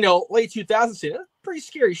for, you know, late 2000s, that's pretty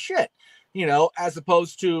scary shit, you know, as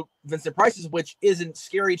opposed to Vincent Price's, which isn't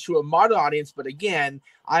scary to a modern audience. But again,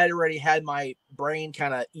 I had already had my brain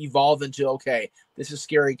kind of evolve into, okay, this is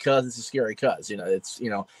scary because, you know, it's, you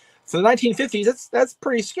know, so the 1950s, that's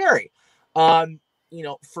pretty scary. You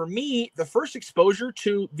know, for me, the first exposure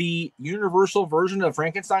to the Universal version of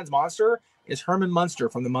Frankenstein's monster is Herman Munster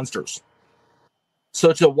from the Munsters.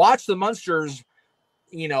 So to watch the Munsters,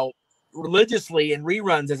 you know, religiously in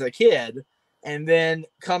reruns as a kid, and then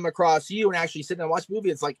come across you and actually sit and watch the movie,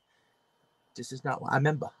 it's like, this is not what I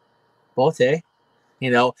remember. Both, you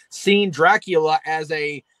know, seeing Dracula as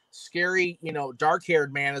a scary, you know,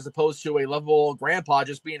 dark-haired man as opposed to a lovable grandpa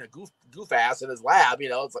just being a goof ass in his lab, you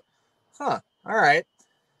know, it's like, huh. All right,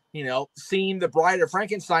 you know, seeing the Bride of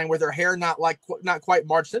Frankenstein with her hair not quite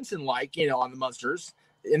Marge Simpson like, you know, on the Munsters,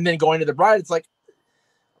 and then going to the Bride, it's like,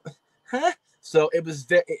 huh? So it was,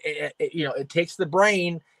 you know, it takes the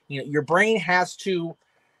brain. You know, your brain has to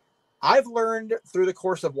I've learned through the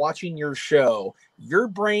course of watching your show, your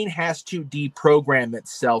brain has to deprogram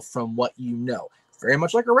itself from what you know. Very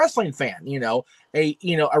much like a wrestling fan,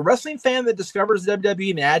 a wrestling fan that discovers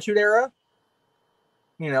WWE in the Attitude Era,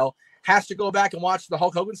 has to go back and watch the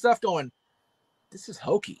Hulk Hogan stuff going, this is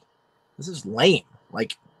hokey. This is lame.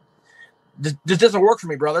 Like, this doesn't work for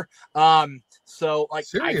me, brother. So like,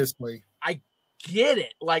 seriously, I get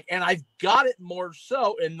it. Like, and I've got it more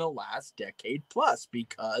so in the last decade plus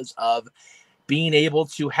because of being able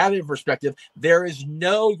to have a perspective. There is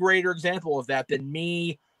no greater example of that than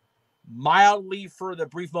me mildly, for the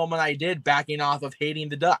brief moment I did, backing off of hating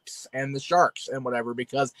the Ducks and the Sharks and whatever,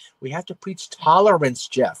 because we have to preach tolerance,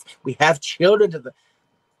 Jeff. We have children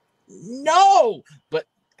no, but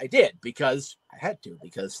I did because I had to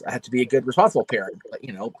be a good, responsible parent. But,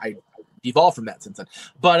 I devolved from that since then.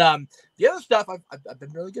 But the other stuff I've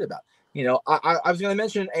been really good about. I was going to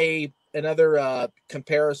mention another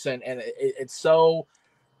comparison, and it's so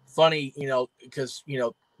funny, because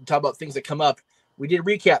talk about things that come up. We did a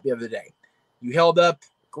recap the other day. You held up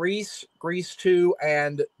Grease 2,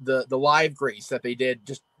 and the live Grease that they did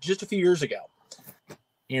just a few years ago.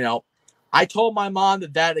 I told my mom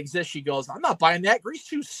that exists. She goes, I'm not buying that. Grease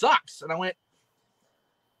 2 sucks. And I went,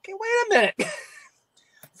 okay, wait a minute.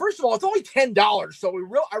 First of all, it's only $10. So are we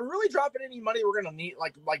really dropping any money we're going to need,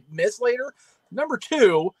 like miss later? Number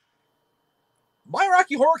two, my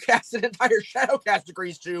Rocky Horror cast an entire shadow cast of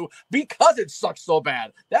Grease 2 because it sucks so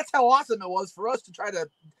bad. That's how awesome it was for us to try to,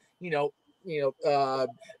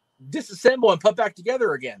 disassemble and put back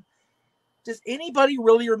together again. Does anybody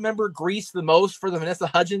really remember Grease the most for the Vanessa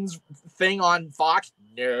Hudgens thing on Fox?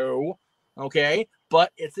 No. Okay.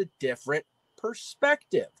 But it's a different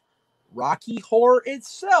perspective. Rocky Horror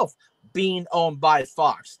itself being owned by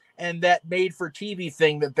Fox, and that made for TV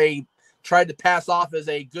thing that they tried to pass off as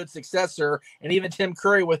a good successor. And even Tim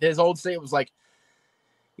Curry with his old state was like,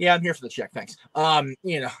 yeah, I'm here for the check. Thanks.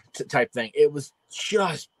 Type thing. It was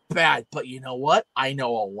just bad. But you know what? I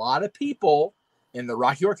know a lot of people in the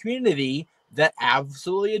Rocky Horror community that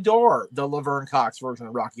absolutely adore the Laverne Cox version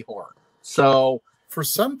of Rocky Horror. So for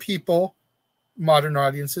some people, modern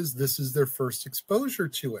audiences, this is their first exposure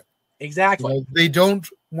to it. Exactly. They don't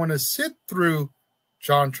want to sit through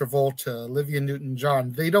John Travolta, Olivia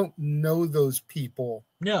Newton-John. They don't know those people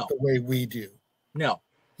the way we do. No.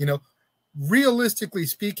 Realistically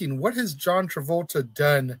speaking, what has John Travolta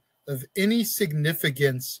done of any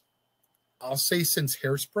significance, I'll say, since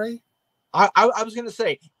Hairspray? I was going to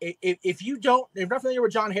say, if you're not familiar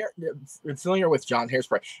with John Hairspray, and familiar with John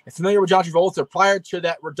Travolta prior to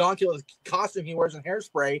that ridiculous costume he wears in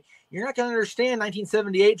Hairspray, you're not going to understand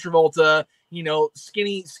 1978 Travolta,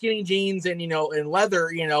 skinny jeans and, and leather,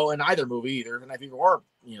 in either movie either, and I think or,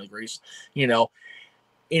 Grease,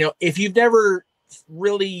 if you've never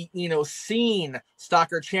really, seen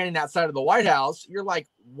Stockard Channing outside of the White House, you're like,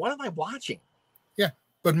 what am I watching? Yeah.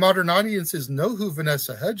 But modern audiences know who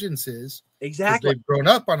Vanessa Hudgens is. Exactly. They've grown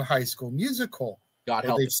up on High School Musical. God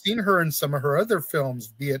help. They've seen her in some of her other films,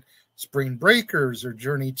 be it Spring Breakers or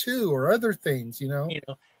Journey 2 or other things,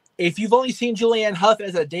 If you've only seen Julianne Hough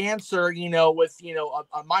as a dancer, with,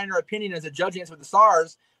 a minor opinion as a judge Dance with the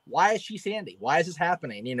Stars, why is she Sandy? Why is this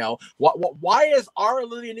happening? Why is our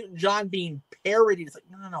Olivia Newton-John being parodied? It's like,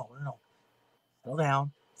 no. Settle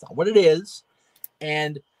down. It's not what it is.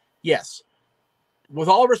 And yes, with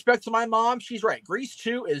all respect to my mom, she's right. Grease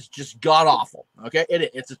 2 is just god-awful, okay?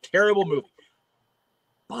 It's a terrible movie.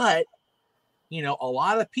 But, a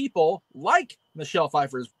lot of people like Michelle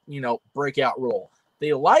Pfeiffer's, breakout role.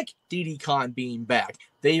 They like Didi Khan being back.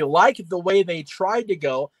 They like the way they tried to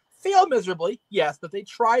go. Failed miserably, yes, but they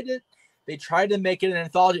tried to make it an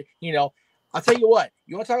anthology. I'll tell you what,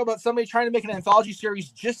 you want to talk about somebody trying to make an anthology series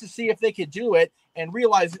just to see if they could do it and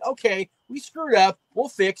realize, okay, we screwed up, we'll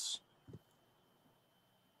fix.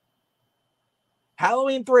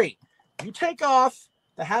 Halloween 3. You take off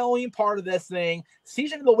the Halloween part of this thing.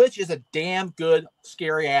 Season of the Witch is a damn good,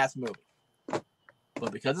 scary-ass movie.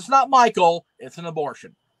 But because it's not Michael, it's an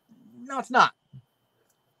abortion. No, it's not.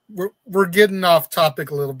 We're getting off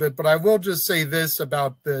topic a little bit, but I will just say this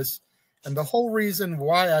about this. And the whole reason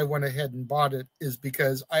why I went ahead and bought it is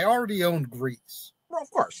because I already owned Grease. Well,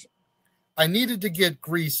 of course. I needed to get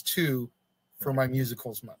Grease 2 for my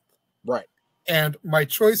musicals month. Right. And my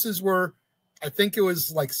choices were, I think it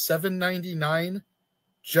was like $7.99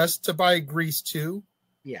 just to buy Grease 2.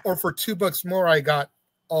 Yeah. Or for $2 more, I got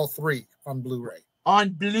all three on Blu-ray. On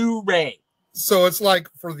Blu-ray. So it's like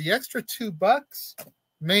for the extra $2,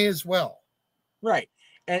 may as well. Right.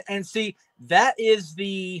 And see, that is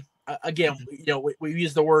the, again, we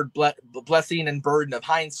use the word blessing and burden of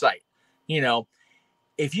hindsight.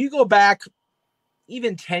 If if you go back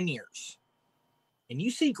even 10 years and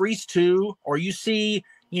you see Grease 2, or you see,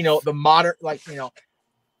 the modern,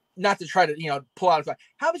 not to try to, pull out of,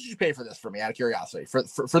 how much did you pay for this for me, out of curiosity,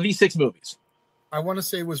 for these 6 movies? I want to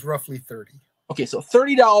say it was roughly 30. Okay, so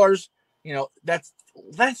 $30, that's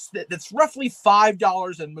roughly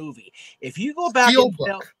 $5 a movie. If you go back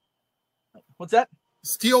Steelbook. What's that?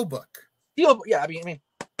 Steelbook. Yeah, I mean,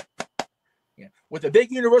 yeah, with the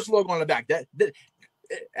big Universal logo on the back. That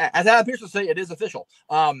as Adam Pierce would say, it is official.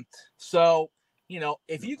 So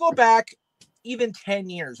if you go back even 10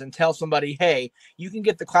 years and tell somebody, hey, you can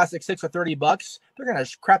get the classic 6 for $30, they're gonna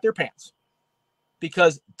crap their pants,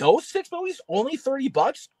 because those 6 movies only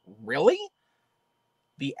 $30. Really?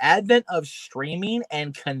 The advent of streaming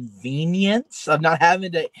and convenience of not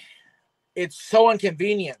having to. It's so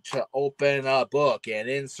inconvenient to open a book and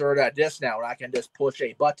insert a disc now, where I can just push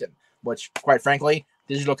a button, which, quite frankly,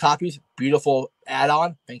 digital copies, beautiful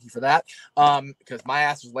add-on. Thank you for that. Because my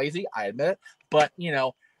ass is lazy, I admit it. But,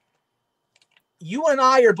 you and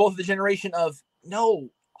I are both the generation of, no,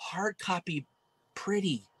 hard copy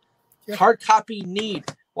pretty. Yeah. Hard copy need.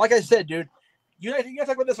 Like I said, dude, you gotta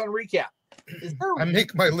talk about this on Recap. I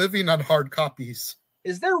make my living on hard copies.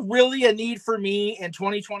 Is there really a need for me in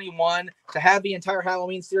 2021 to have the entire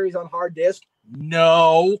Halloween series on hard disk?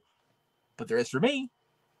 No, but there is for me,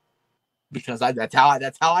 because that's how I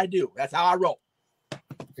do. That's how I roll.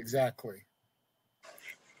 Exactly.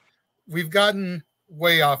 We've gotten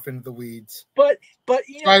way off into the weeds, but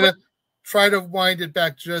try to wind it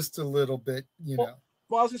back just a little bit.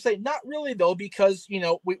 Well, I was gonna say, not really though, because we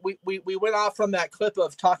went off from that clip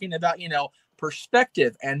of talking about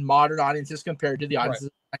perspective and modern audiences compared to the audiences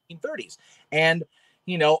of the 1930s. And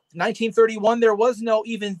 1931, there was no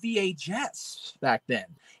even VHS back then.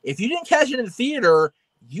 If you didn't catch it in the theater,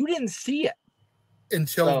 you didn't see it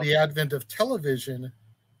until the advent of television,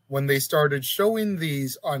 when they started showing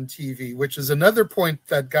these on TV, which is another point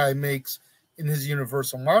that guy makes in his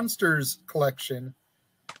Universal Monsters collection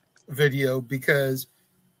video, because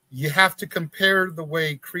you have to compare the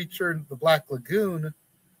way Creature in the Black Lagoon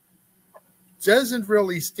doesn't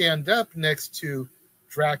really stand up next to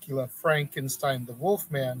Dracula, Frankenstein, the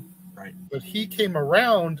Wolfman. Right. But he came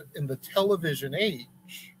around in the television age.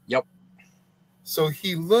 Yep. So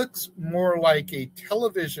he looks more like a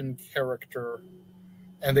television character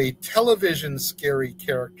and a television scary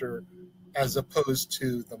character, as opposed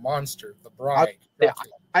to the monster, the bride.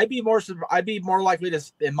 I'd be more likely to,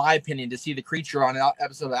 in my opinion, to see the Creature on an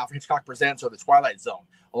episode of Alfred Hitchcock Presents or The Twilight Zone,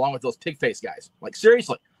 along with those pig face guys. Like,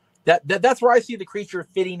 seriously, that's where I see the Creature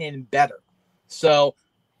fitting in better. So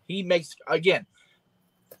he makes, again,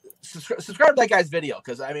 subscribe to that guy's video,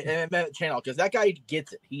 because channel, because that guy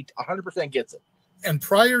gets it. He 100% gets it. And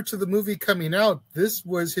prior to the movie coming out, this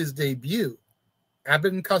was his debut.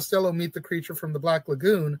 Abbott and Costello Meet the Creature from the Black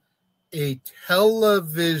Lagoon, a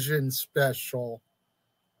television special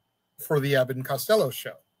for the Abbott and Costello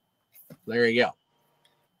show. There you go.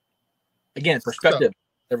 Again, perspective,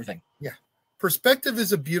 everything. Yeah. Perspective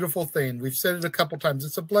is a beautiful thing. We've said it a couple times.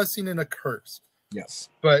 It's a blessing and a curse. Yes.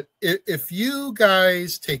 But if you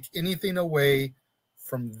guys take anything away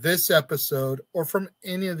from this episode or from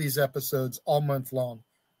any of these episodes all month long,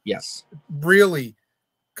 yes, really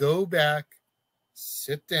go back,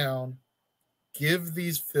 sit down, give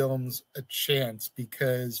these films a chance,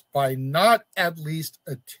 because by not at least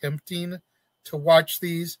attempting to watch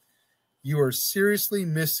these, you are seriously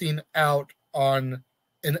missing out on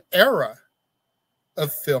an era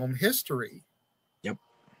of film history. Yep.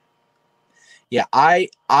 Yeah, I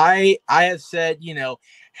have said,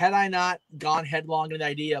 had I not gone headlong into the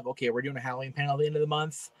idea of, okay, we're doing a Halloween panel at the end of the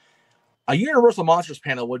month, a Universal Monsters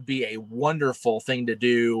panel would be a wonderful thing to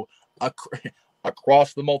do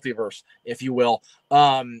across the multiverse, if you will.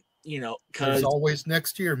 Because always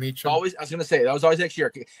next year, Meacham. I was going to say that was always next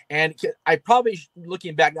year, and I probably,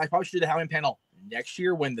 looking back, I probably should do the Halloween panel next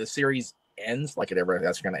year when the series ends, like it ever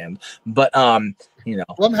that's going to end. But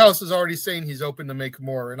Blumhouse is already saying he's open to make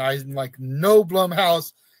more, and I'm like, no,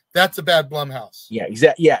 Blumhouse, that's a bad Blumhouse. Yeah,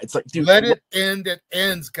 exactly. Yeah, it's like, dude, let it end. It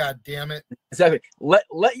ends. God damn it. Exactly.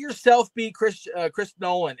 Let yourself be Chris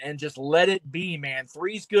Nolan and just let it be, man.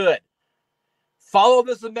 3's good. Follow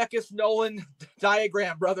the Zemeckis Nolan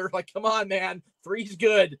diagram, brother. Like, come on, man. 3's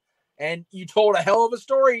good. And you told a hell of a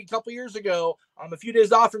story a couple years ago. I'm a few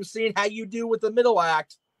days off from seeing how you do with the middle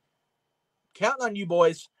act. Counting on you,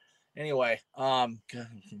 boys. Anyway, but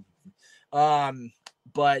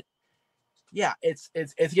yeah, it's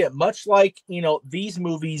much like, these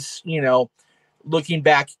movies, looking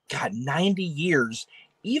back, God, 90 years,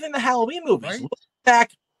 even the Halloween movies, right? Look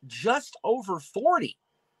back just over 40.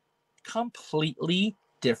 Completely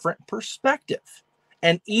different perspective.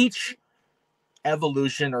 And each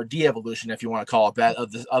evolution or de-evolution, if you want to call it that,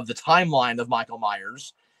 of the timeline of Michael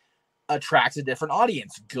Myers attracts a different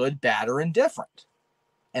audience, good, bad, or indifferent.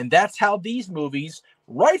 And that's how these movies,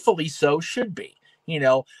 rightfully so, should be. You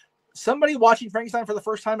know, somebody watching Frankenstein for the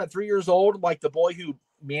first time at 3 years old, like the boy who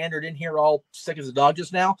meandered in here all sick as a dog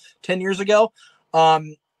just now, 10 years ago,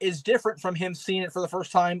 is different from him seeing it for the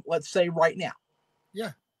first time, let's say, right now.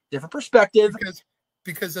 Yeah. Different perspective.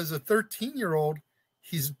 Because as a 13-year-old,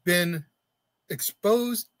 he's been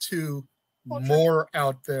exposed to more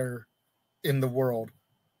out there in the world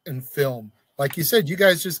in film. Like you said, you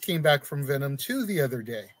guys just came back from Venom 2 the other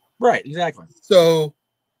day. Right, exactly. So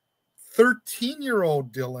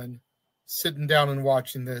 13-year-old Dylan sitting down and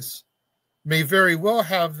watching this may very well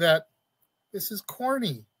have that this is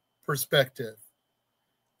corny perspective.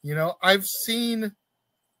 You know, I've seen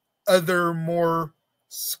other more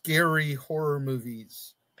scary horror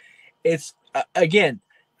movies. It's again,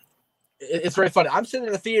 it's very funny. I'm sitting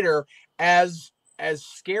in the theater as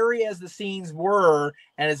scary as the scenes were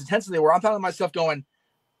and as intense as they were. I'm telling myself going,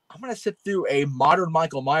 I'm going to sit through a modern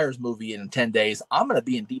Michael Myers movie in 10 days. I'm going to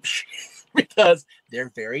be in deep shit because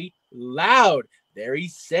they're very loud, very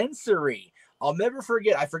sensory. I'll never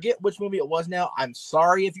forget. I forget which movie it was now. I'm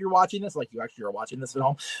sorry if you're watching this, like you actually are watching this at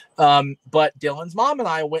home. But Dylan's mom and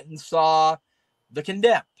I went and saw The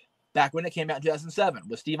Condemned back when it came out in 2007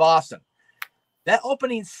 with Steve Austin. That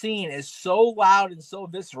opening scene is so loud and so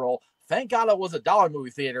visceral. Thank God it was a dollar movie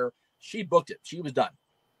theater. She booked it. She was done.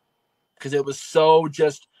 Because it was so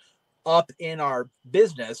just up in our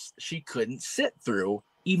business, she couldn't sit through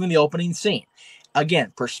even the opening scene.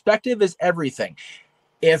 Again, perspective is everything.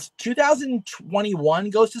 If 2021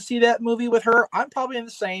 goes to see that movie with her, I'm probably in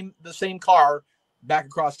the same car back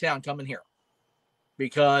across town coming here.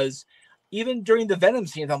 Because even during the Venom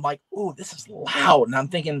scenes, I'm like, oh, this is loud. And I'm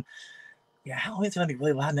thinking, yeah, Halloween's going to be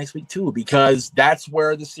really loud next week too, because that's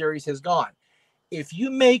where the series has gone. If you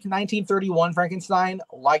make 1931 Frankenstein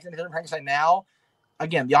like 1931 Frankenstein now,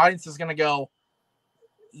 again, the audience is going to go,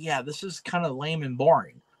 yeah, this is kind of lame and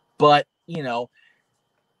boring. But, you know,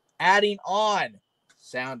 adding on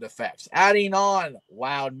sound effects, adding on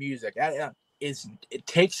loud music, it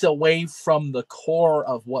takes away from the core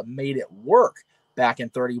of what made it work back in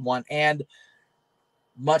 31. And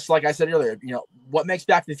much like I said earlier, you know, what makes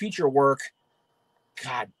Back to the Future work,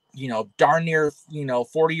 God, you know, darn near,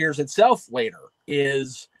 40 years itself later,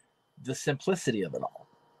 is the simplicity of it all.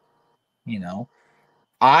 You know,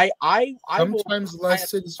 sometimes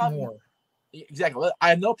less is more. Exactly. I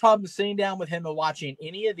have no problem sitting down with him and watching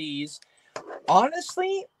any of these.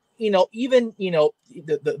 Honestly, even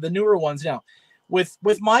the newer ones now with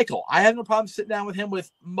Michael, I have no problem sitting down with him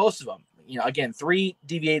with most of them. Again, 3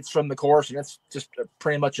 deviates from the course, and that's just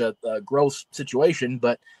pretty much a gross situation,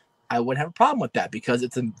 but I wouldn't have a problem with that because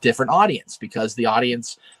it's a different audience, because the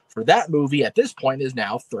audience for that movie at this point is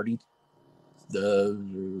now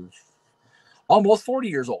almost 40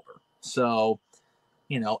 years older. So,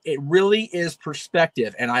 it really is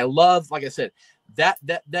perspective. And I love, like I said, that's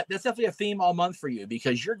definitely a theme all month for you,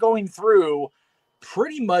 because you're going through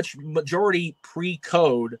pretty much majority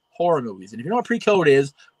pre-code horror movies. And if you know what pre-code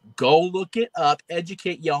is, go look it up,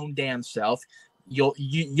 educate your own damn self.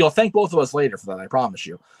 You'll thank both of us later for that, I promise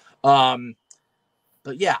you.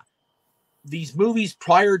 But yeah, these movies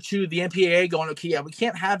prior to the MPAA going, okay, yeah, we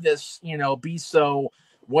can't have this, be so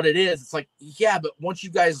what it is. It's like, yeah, but once you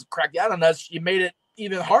guys cracked out on us, you made it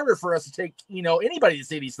even harder for us to take, anybody to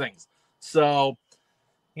see these things. So,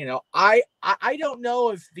 I don't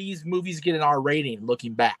know if these movies get an R rating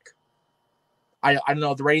looking back. I don't know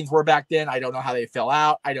what the ratings were back then. I don't know how they fell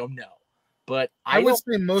out. I don't know. But I would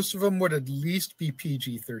say most of them would at least be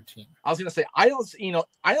PG-13. I was going to say, I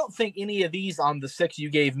don't think any of these on the 6 you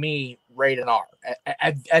gave me rate an R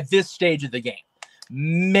at this stage of the game.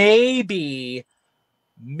 Maybe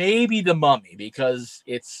the Mummy, because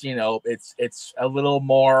it's, it's a little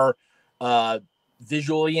more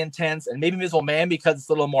visually intense, and maybe Invisible Man because it's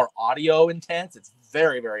a little more audio intense. It's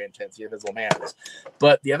very, very intense. The Invisible Man is,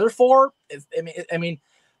 but the other 4 is, I mean,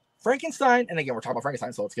 Frankenstein, and again, we're talking about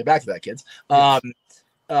Frankenstein, so let's get back to that, kids.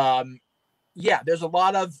 Yeah, there's a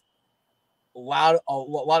lot of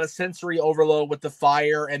sensory overload with the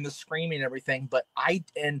fire and the screaming and everything, but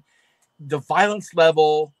the violence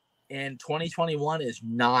level in 2021 is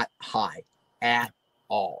not high at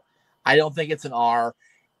all. I don't think it's an R.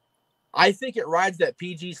 I think it rides that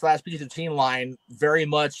PG/PG-13 line very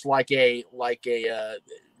much like a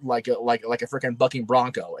freaking bucking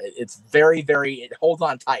bronco. It's very, very, it holds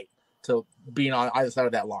on tight to being on either side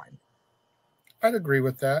of that line. I'd agree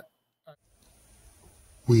with that.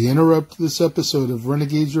 We interrupt this episode of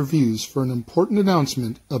Renegades Reviews for an important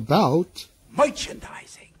announcement about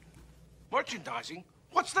merchandising. Merchandising?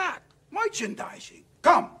 What's that? Merchandising.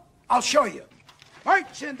 Come, I'll show you.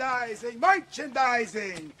 Merchandising,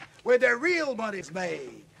 merchandising, where the real money's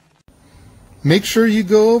made. Make sure you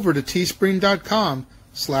go over to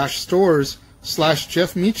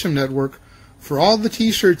teespring.com/stores/Jeff Meacham Network for all the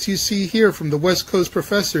t-shirts you see here from the West Coast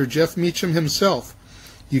professor, Jeff Meacham himself.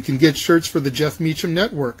 You can get shirts for the Jeff Meacham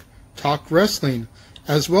Network, Talk Wrestling,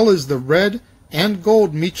 as well as the red and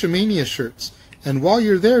gold Meachamania shirts. And while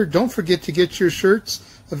you're there, don't forget to get your shirts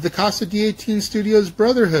of the Casa D18 Studios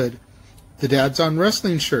Brotherhood, the Dads on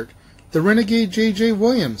Wrestling shirt, the Renegade JJ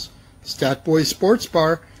Williams, Statboy Sports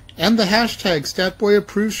Bar, and the hashtag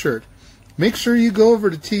StatBoyApproved shirt. Make sure you go over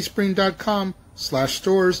to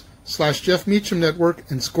teespring.com/stores/Jeff Meacham Network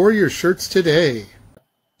and score your shirts today.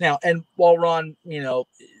 Now, and while we're on,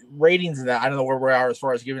 ratings and that, I don't know where we are as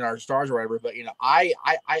far as giving our stars or whatever, but I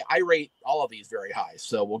rate all of these very high.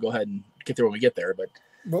 So we'll go ahead and get there when we get there. But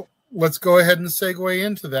well, let's go ahead and segue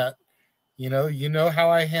into that. You know how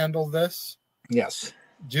I handle this. Yes.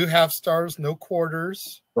 Do half stars, no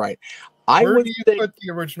quarters. Right. Where do you put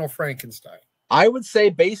the original Frankenstein? I would say,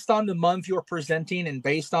 based on the month you're presenting and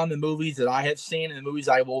based on the movies that I have seen and the movies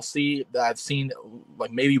I will see that I've seen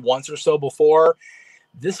like maybe once or so before,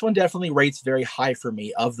 this one definitely rates very high for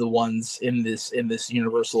me of the ones in this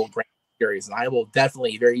Universal Grand series, and I will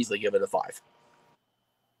definitely very easily give it a 5.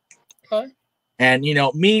 Okay. And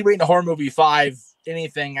me rating a horror movie 5,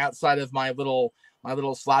 anything outside of my little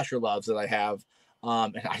slasher loves that I have,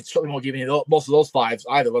 and I certainly won't give any most of those 5s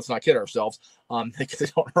either. Let's not kid ourselves, because they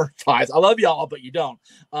don't earn 5s. I love y'all, but you don't.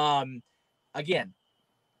 Again,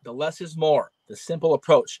 the less is more. The simple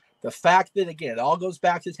approach. The fact that, again, it all goes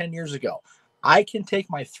back to 10 years ago. I can take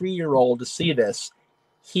my 3-year-old to see this.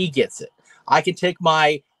 He gets it. I can take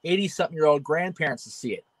my 80-something-year-old grandparents to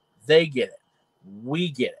see it. They get it.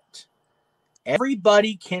 We get it.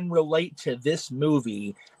 Everybody can relate to this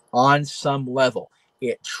movie on some level.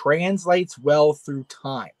 It translates well through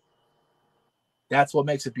time. That's what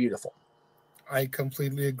makes it beautiful. I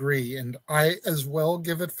completely agree. And I as well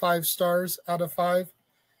give it 5 stars out of 5.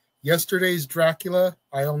 Yesterday's Dracula,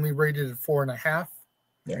 I only rated it 4.5.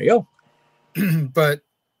 There you go. But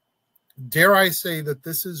dare I say that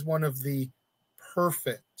this is one of the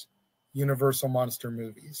perfect Universal monster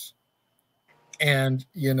movies. And,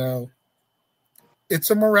 it's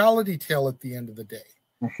a morality tale at the end of the day.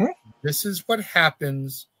 Mm-hmm. This is what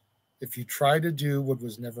happens if you try to do what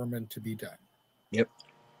was never meant to be done. Yep.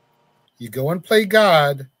 You go and play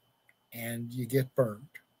God, and you get burned.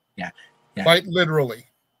 Yeah. Quite literally.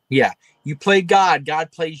 Yeah. You play God,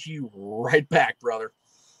 God plays you right back, brother.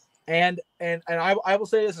 And I will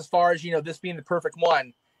say this as far as, this being the perfect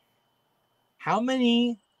one. How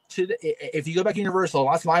many, if you go back to Universal,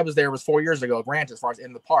 last time I was there was 4 years ago, granted, as far as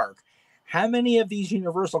in the park. How many of these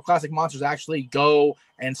Universal classic monsters actually go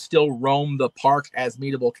and still roam the park as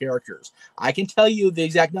meetable characters? I can tell you the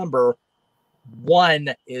exact number.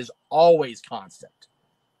 1 is always constant.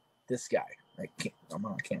 This guy. I'm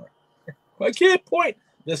on camera. I can't point.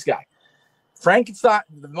 This guy. Frankenstein,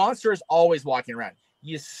 the monster is always walking around.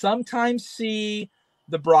 You sometimes see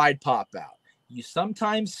the bride pop out. You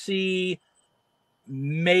sometimes see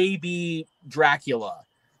maybe Dracula.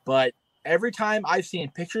 But every time I've seen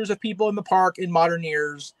pictures of people in the park in modern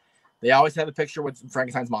years, they always have a picture with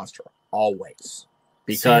Frankenstein's monster. Always.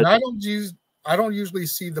 Because I don't usually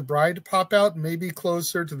see the bride pop out, maybe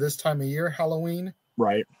closer to this time of year, Halloween.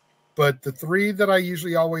 Right. But the 3 that I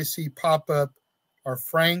usually always see pop up are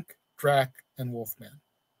Frank, Drac, and Wolfman.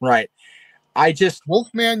 Right.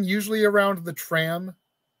 Wolfman usually around the tram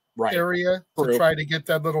area to try to get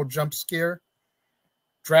that little jump scare.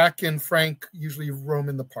 Drac and Frank usually roam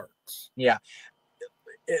in the parks. Yeah.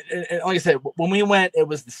 And like I said, when we went, it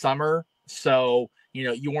was the summer. So,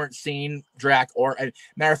 you weren't seeing Drac or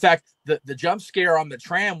matter of fact, the jump scare on the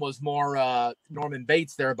tram was more Norman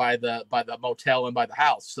Bates there by the motel and by the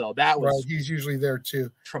house. So that was right. He's usually there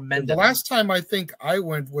too. Tremendous. The last time I think I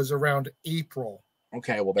went was around April.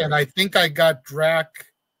 Okay, well, and I think I got Drac,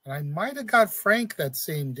 and I might have got Frank that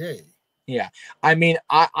same day. Yeah, I mean,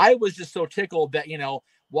 I was just so tickled that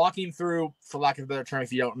walking through, for lack of a better term,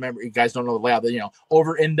 if you don't remember, you guys don't know the layout, but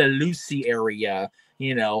over in the Lucy area,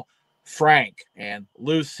 Frank and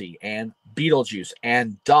Lucy and Beetlejuice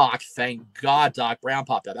and Doc. Thank God Doc Brown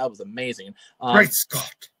popped out. That was amazing. Great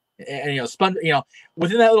Scott. And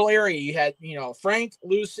within that little area, you had Frank,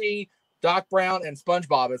 Lucy, Doc Brown, and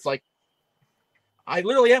SpongeBob. It's like, I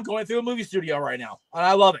literally am going through a movie studio right now, and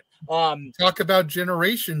I love it. Talk about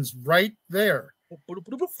generations right there. Yep.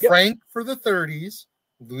 Frank for the 30s,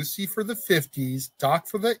 Lucy for the 50s, Doc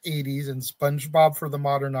for the 80s, and SpongeBob for the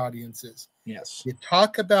modern audiences. Yes. You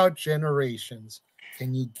talk about generations.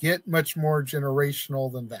 Can you get much more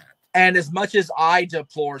generational than that? And as much as I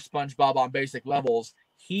deplore SpongeBob on basic levels,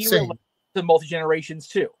 he Same. relates to multi-generations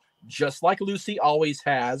too. Just like Lucy always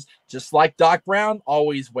has, just like Doc Brown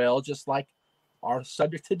always will, just like our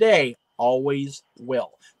subject today always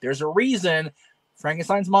will. There's a reason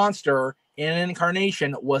Frankenstein's monster in an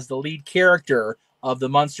incarnation was the lead character of the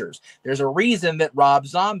Munsters. There's a reason that Rob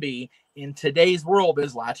Zombie in today's world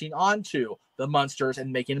is latching onto the Munsters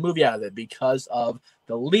and making a movie out of it because of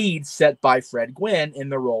the lead set by Fred Gwynne in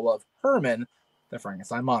the role of Herman, the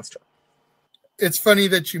Frankenstein monster. It's funny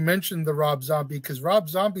that you mentioned the Rob Zombie because Rob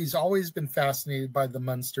Zombie's always been fascinated by the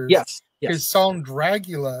Munsters. Yes. His song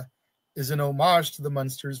Dragula is an homage to the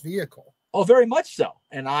Munsters vehicle. Oh, very much so.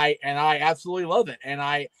 And I absolutely love it. And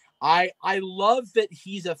I love that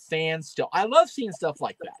he's a fan still. I love seeing stuff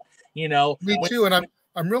like that. You know, me too. And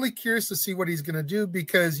I'm really curious to see what he's going to do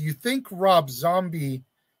because you think Rob Zombie,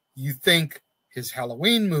 you think his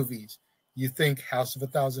Halloween movies, you think House of a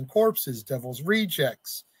Thousand Corpses, Devil's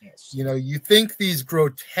Rejects. Yes. You know, you think these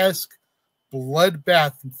grotesque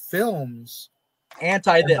bloodbath films.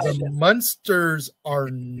 Anti this. The Munsters are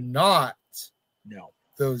not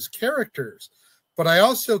those characters. But I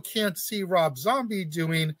also can't see Rob Zombie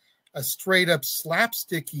doing a straight up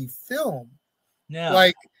slapsticky film. No.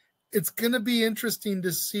 Like, it's going to be interesting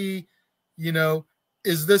to see, you know,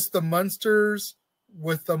 is this the Munsters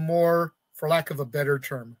with a more, for lack of a better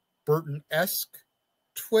term, Burton-esque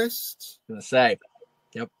twist? I'm going to say,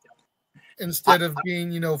 yep. Instead of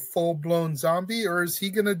being, you know, full-blown zombie, or is he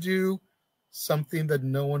going to do something that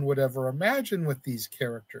no one would ever imagine with these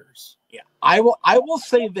characters? Yeah, I will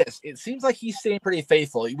say this. It seems like he's staying pretty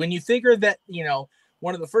faithful. When you figure that, you know,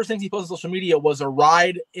 one of the first things he posted on social media was a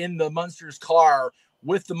ride in the Munsters car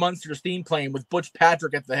with the Munsters theme playing with Butch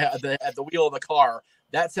Patrick at the wheel of the car.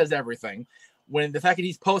 That says everything. When the fact that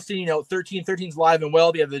he's posting, you know, 1313's live and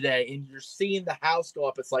well the other day, and you're seeing the house go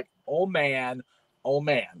up, it's like, oh man.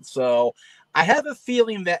 So I have a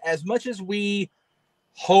feeling that as much as we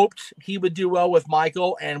hoped he would do well with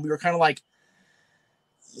Michael, and we were kind of like,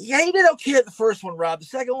 yeah, he did okay at the first one, Rob. The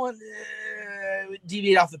second one,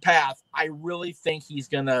 deviate off the path. I really think he's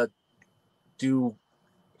gonna do.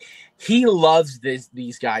 He loves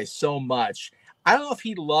these guys so much. I don't know if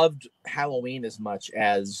he loved Halloween as much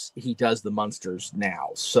as he does the Munsters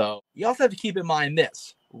now. So you also have to keep in mind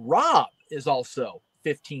this: Rob is also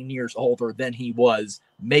 15 years older than he was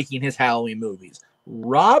making his Halloween movies.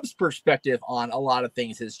 Rob's perspective on a lot of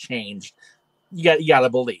things has changed. You got to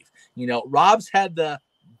believe. You know, Rob's had the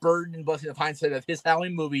burden and blessing of hindsight of his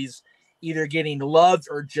Halloween movies either getting loved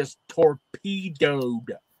or just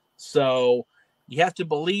torpedoed. So you have to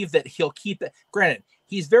believe that he'll keep it. Granted,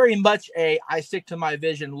 he's very much I stick to my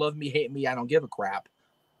vision, love me, hate me, I don't give a crap.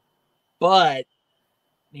 But,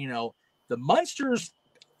 you know, the Munsters,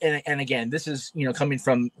 and again, this is, you know, coming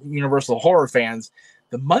from Universal horror fans,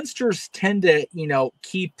 the Munsters tend to, you know,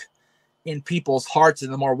 keep in people's hearts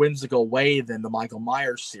in a more whimsical way than the Michael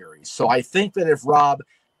Myers series. So I think that if Rob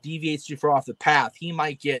deviates too far off the path, he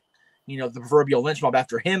might get, you know, the proverbial lynch mob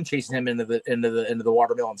after him, chasing him into the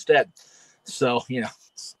watermill instead. So, you know,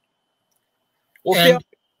 we'll see.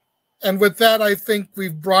 And with that, I think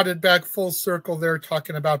we've brought it back full circle there,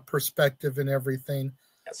 talking about perspective and everything.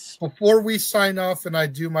 Yes. Before we sign off and I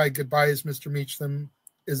do my goodbyes, Mr. Meacham,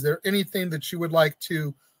 is there anything that you would like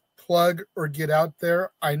to plug or get out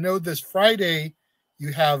there? I know this Friday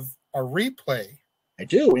you have a replay. I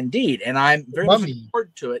do indeed, and I'm very much looking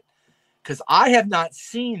forward to it because I have not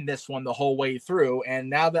seen this one the whole way through, and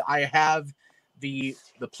now that I have the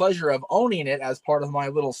pleasure of owning it as part of my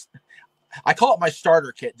little, I call it my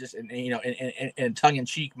starter kit, just in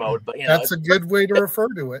tongue-in-cheek mode, but you know, that's a good way to refer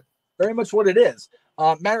to it. Very much what it is.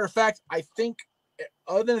 Matter of fact, I think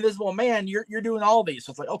other than Invisible Man, you're doing all these,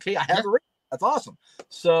 so it's like, okay, I have a replay. That's awesome.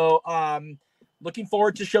 So looking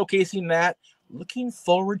forward to showcasing that. Looking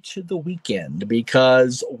forward to the weekend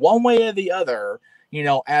because one way or the other, you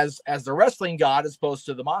know, as the wrestling god as opposed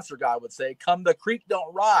to the monster god would say, come the creek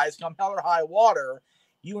don't rise, come hell or high water,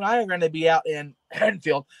 you and I are going to be out in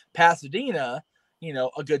Enfield, Pasadena, you know,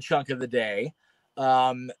 a good chunk of the day,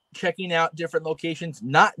 checking out different locations,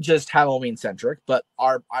 not just Halloween centric, but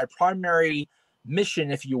our primary mission,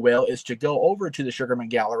 if you will, is to go over to the Sugarman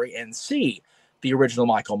Gallery and see the original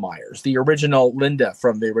Michael Myers, the original Linda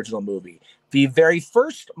from the original movie, the very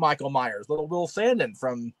first Michael Myers, little Will Sandin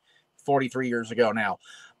from 43 years ago now,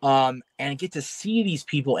 and get to see these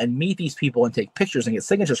people and meet these people and take pictures and get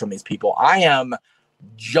signatures from these people. I am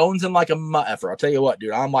jonesing like a effer. I'll tell you what,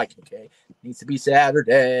 dude, I'm like, okay, Needs to be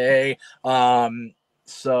Saturday.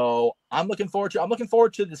 So I'm looking forward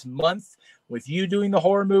to this month with you doing the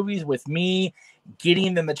horror movies, with me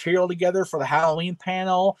getting the material together for the Halloween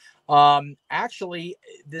panel. Actually,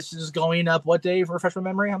 this is going up what day, for refresh my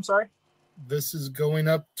memory? I'm sorry. This is going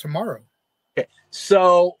up tomorrow. Okay.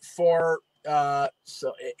 So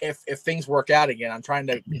if things work out again, I'm trying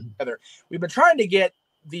to get together. We've been trying to get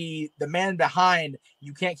the man behind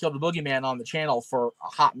You Can't Kill the Boogeyman on the channel for a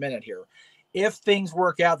hot minute here. If things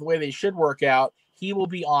work out the way they should work out, he will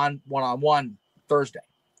be on one-on-one Thursday.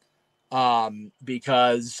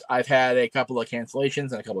 Because I've had a couple of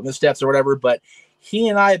cancellations and a couple of missteps or whatever, but he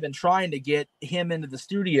and I have been trying to get him into the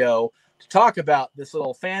studio to talk about this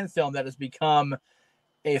little fan film that has become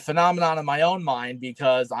a phenomenon in my own mind,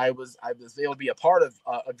 because I was able to be a part of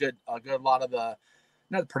a good lot of the,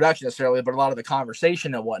 not the production necessarily, but a lot of the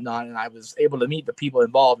conversation and whatnot. And I was able to meet the people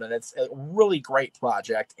involved, and it's a really great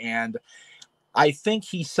project. And I think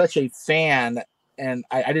he's such a fan, and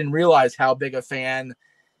I didn't realize how big a fan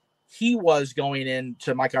he was going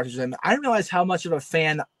into my conversation. I didn't realize how much of a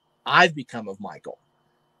fan I've become of Michael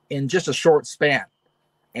in just a short span.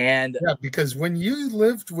 And yeah, because when you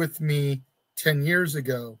lived with me 10 years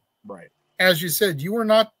ago, right, as you said, you were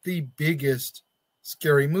not the biggest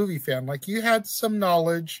scary movie fan. Like, you had some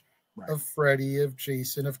knowledge of Freddy, of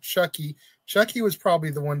Jason, of Chucky. Chucky was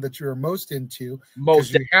probably the one that you were most into,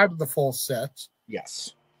 because you had the full set.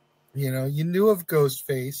 Yes. You know, you knew of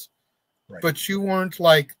Ghostface, right, but you weren't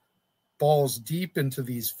like balls deep into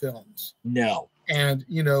these films. No. And,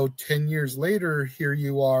 10 years later, here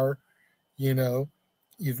you are, you've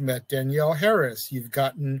met Danielle Harris. You've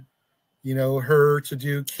gotten, her to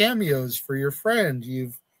do cameos for your friend.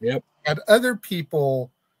 You've had other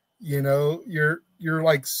people, you're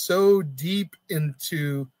like so deep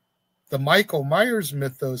into the Michael Myers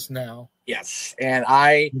mythos now. Yes. And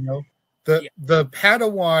the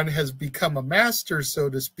Padawan has become a master, so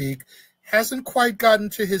to speak, hasn't quite gotten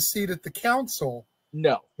to his seat at the council.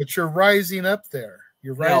 No. But you're rising up there.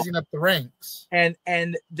 You're rising up the ranks. And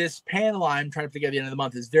this panel I'm trying to put together at the end of the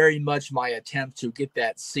month is very much my attempt to get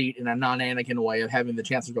that seat in a non-Anakin way of having the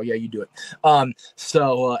chance to go, yeah, you do it. And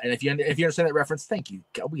if you understand that reference, thank you.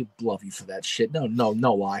 God, we love you for that shit. No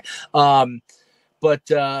lie.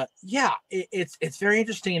 It's very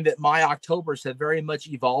interesting that my Octobers have very much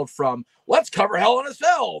evolved from let's cover Hell in a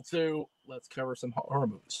Cell to let's cover some horror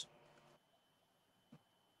movies.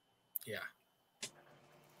 Yeah.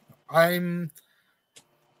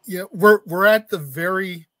 We're at the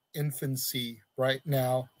very infancy right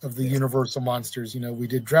now of the Universal monsters. We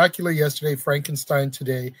did Dracula yesterday, Frankenstein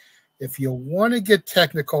today. If you want to get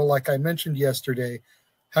technical, like I mentioned yesterday,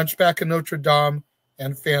 Hunchback of Notre Dame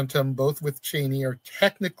and Phantom, both with Chaney, are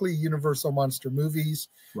technically Universal monster movies.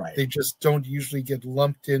 Right. They just don't usually get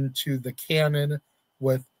lumped into the canon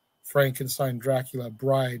with Frankenstein, Dracula,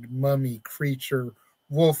 Bride, Mummy, Creature,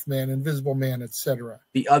 Wolfman, Invisible Man, etc.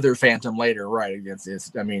 The other Phantom later, right?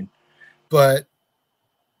 But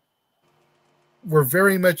we're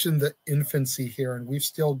very much in the infancy here, and we've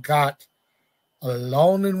still got a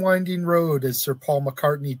long and winding road, as Sir Paul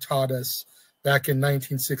McCartney taught us back in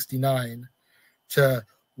 1969, to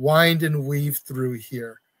wind and weave through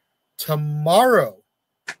here. Tomorrow,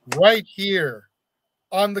 right here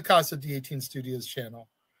on the Casa D18 Studios channel,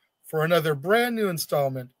 for another brand new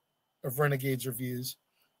installment of Renegades Reviews,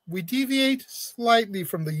 we deviate slightly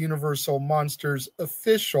from the Universal Monsters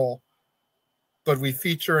official, but we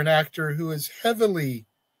feature an actor who is heavily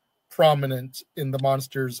prominent in the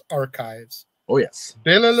Monsters archives. Oh, yes.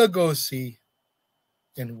 Bela Lugosi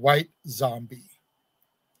in White Zombie.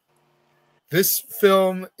 This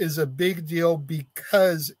film is a big deal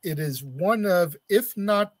because it is one of, if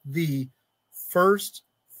not the first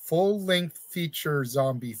full-length feature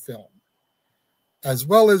zombie film, as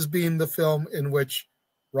well as being the film in which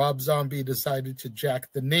Rob Zombie decided to jack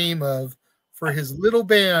the name of for his little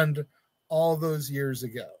band all those years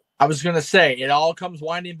ago. I was going to say, it all comes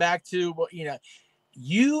winding back to,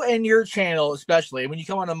 you and your channel, especially when you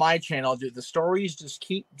come onto my channel, dude, the stories just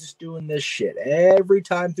keep doing this shit every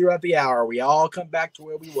time throughout the hour. We all come back to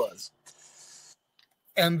where we was.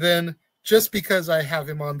 And then just because I have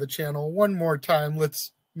him on the channel one more time,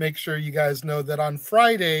 let's make sure you guys know that on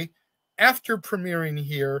Friday, after premiering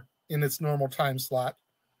here in its normal time slot,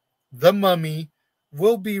 The Mummy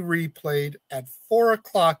will be replayed at 4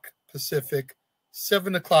 o'clock Pacific,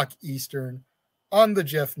 7 o'clock Eastern on the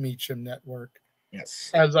Jeff Meacham Network.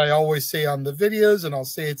 Yes. As I always say on the videos, and I'll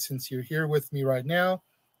say it since you're here with me right now,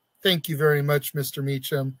 thank you very much, Mr.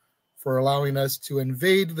 Meacham, for allowing us to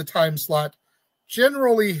invade the time slot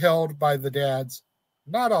generally held by the dads,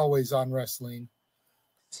 not always on wrestling.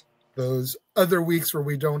 those other weeks where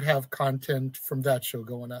we don't have content from that show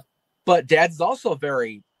going up. But Dad's is also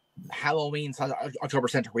very Halloween October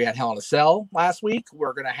centric. We had Hell in a Cell last week.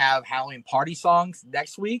 We're going to have Halloween party songs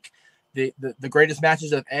next week. The greatest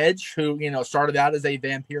matches of Edge, who, you know, started out as a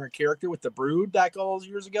vampire character with the Brood back all those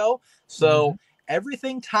years ago. So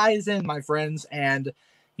everything ties in, my friends. And,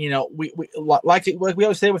 you know, we like we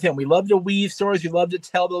always say with him, we love to weave stories. We love to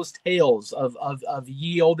tell those tales of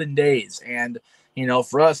ye olden days. And, you know,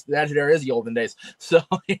 for us, that there is the olden days. So,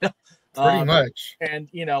 you know, pretty much. And,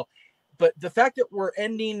 you know, but the fact that we're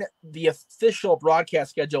ending the official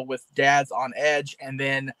broadcast schedule with Dad's on Edge, and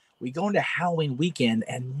then we go into Halloween weekend,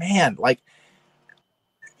 and man, like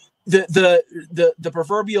the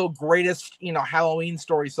proverbial greatest, you know, Halloween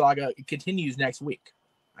story saga continues next week.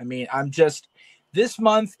 I mean, this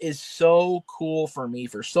month is so cool for me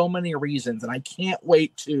for so many reasons, and I can't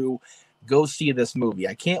wait to go see this movie.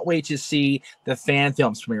 I can't wait to see the fan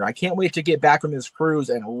films premiere. I can't wait to get back on this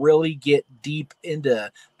cruise and really get deep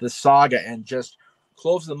into the saga and just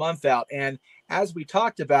close the month out. And as we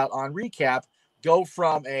talked about on recap, go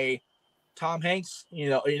from a Tom Hanks,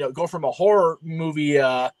 go from a horror movie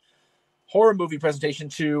presentation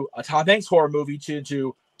to a Tom Hanks horror movie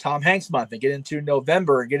to Tom Hanks month, and get into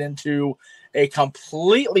November and get into a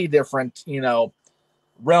completely different, you know,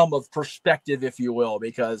 realm of perspective, if you will,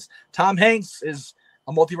 because Tom Hanks is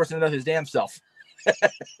a multi-person of his damn self.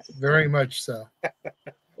 Very much so.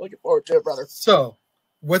 Looking forward to it, brother. So,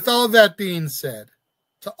 with all that being said,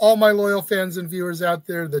 to all my loyal fans and viewers out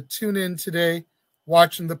there that tune in today,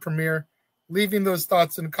 watching the premiere, leaving those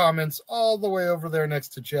thoughts and comments all the way over there next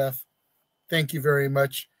to Jeff, thank you very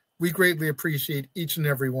much. We greatly appreciate each and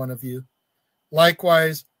every one of you.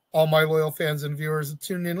 Likewise, all my loyal fans and viewers that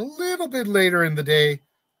tune in a little bit later in the day,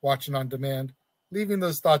 watching on demand, leaving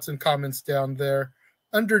those thoughts and comments down there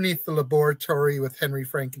underneath the laboratory with Henry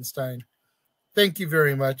Frankenstein. Thank you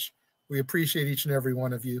very much. We appreciate each and every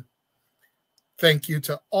one of you. Thank you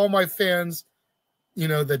to all my fans, you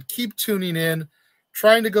know, that keep tuning in,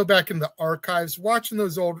 trying to go back in the archives, watching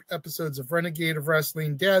those old episodes of Renegade of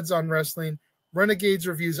Wrestling, Dad's on Wrestling, Renegades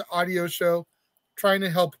Reviews audio show, trying to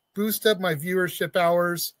help boost up my viewership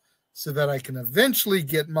hours so that I can eventually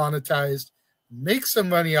get monetized, make some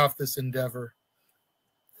money off this endeavor.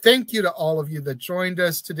 Thank you to all of you that joined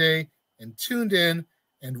us today and tuned in,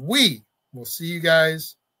 and we will see you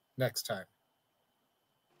guys next time.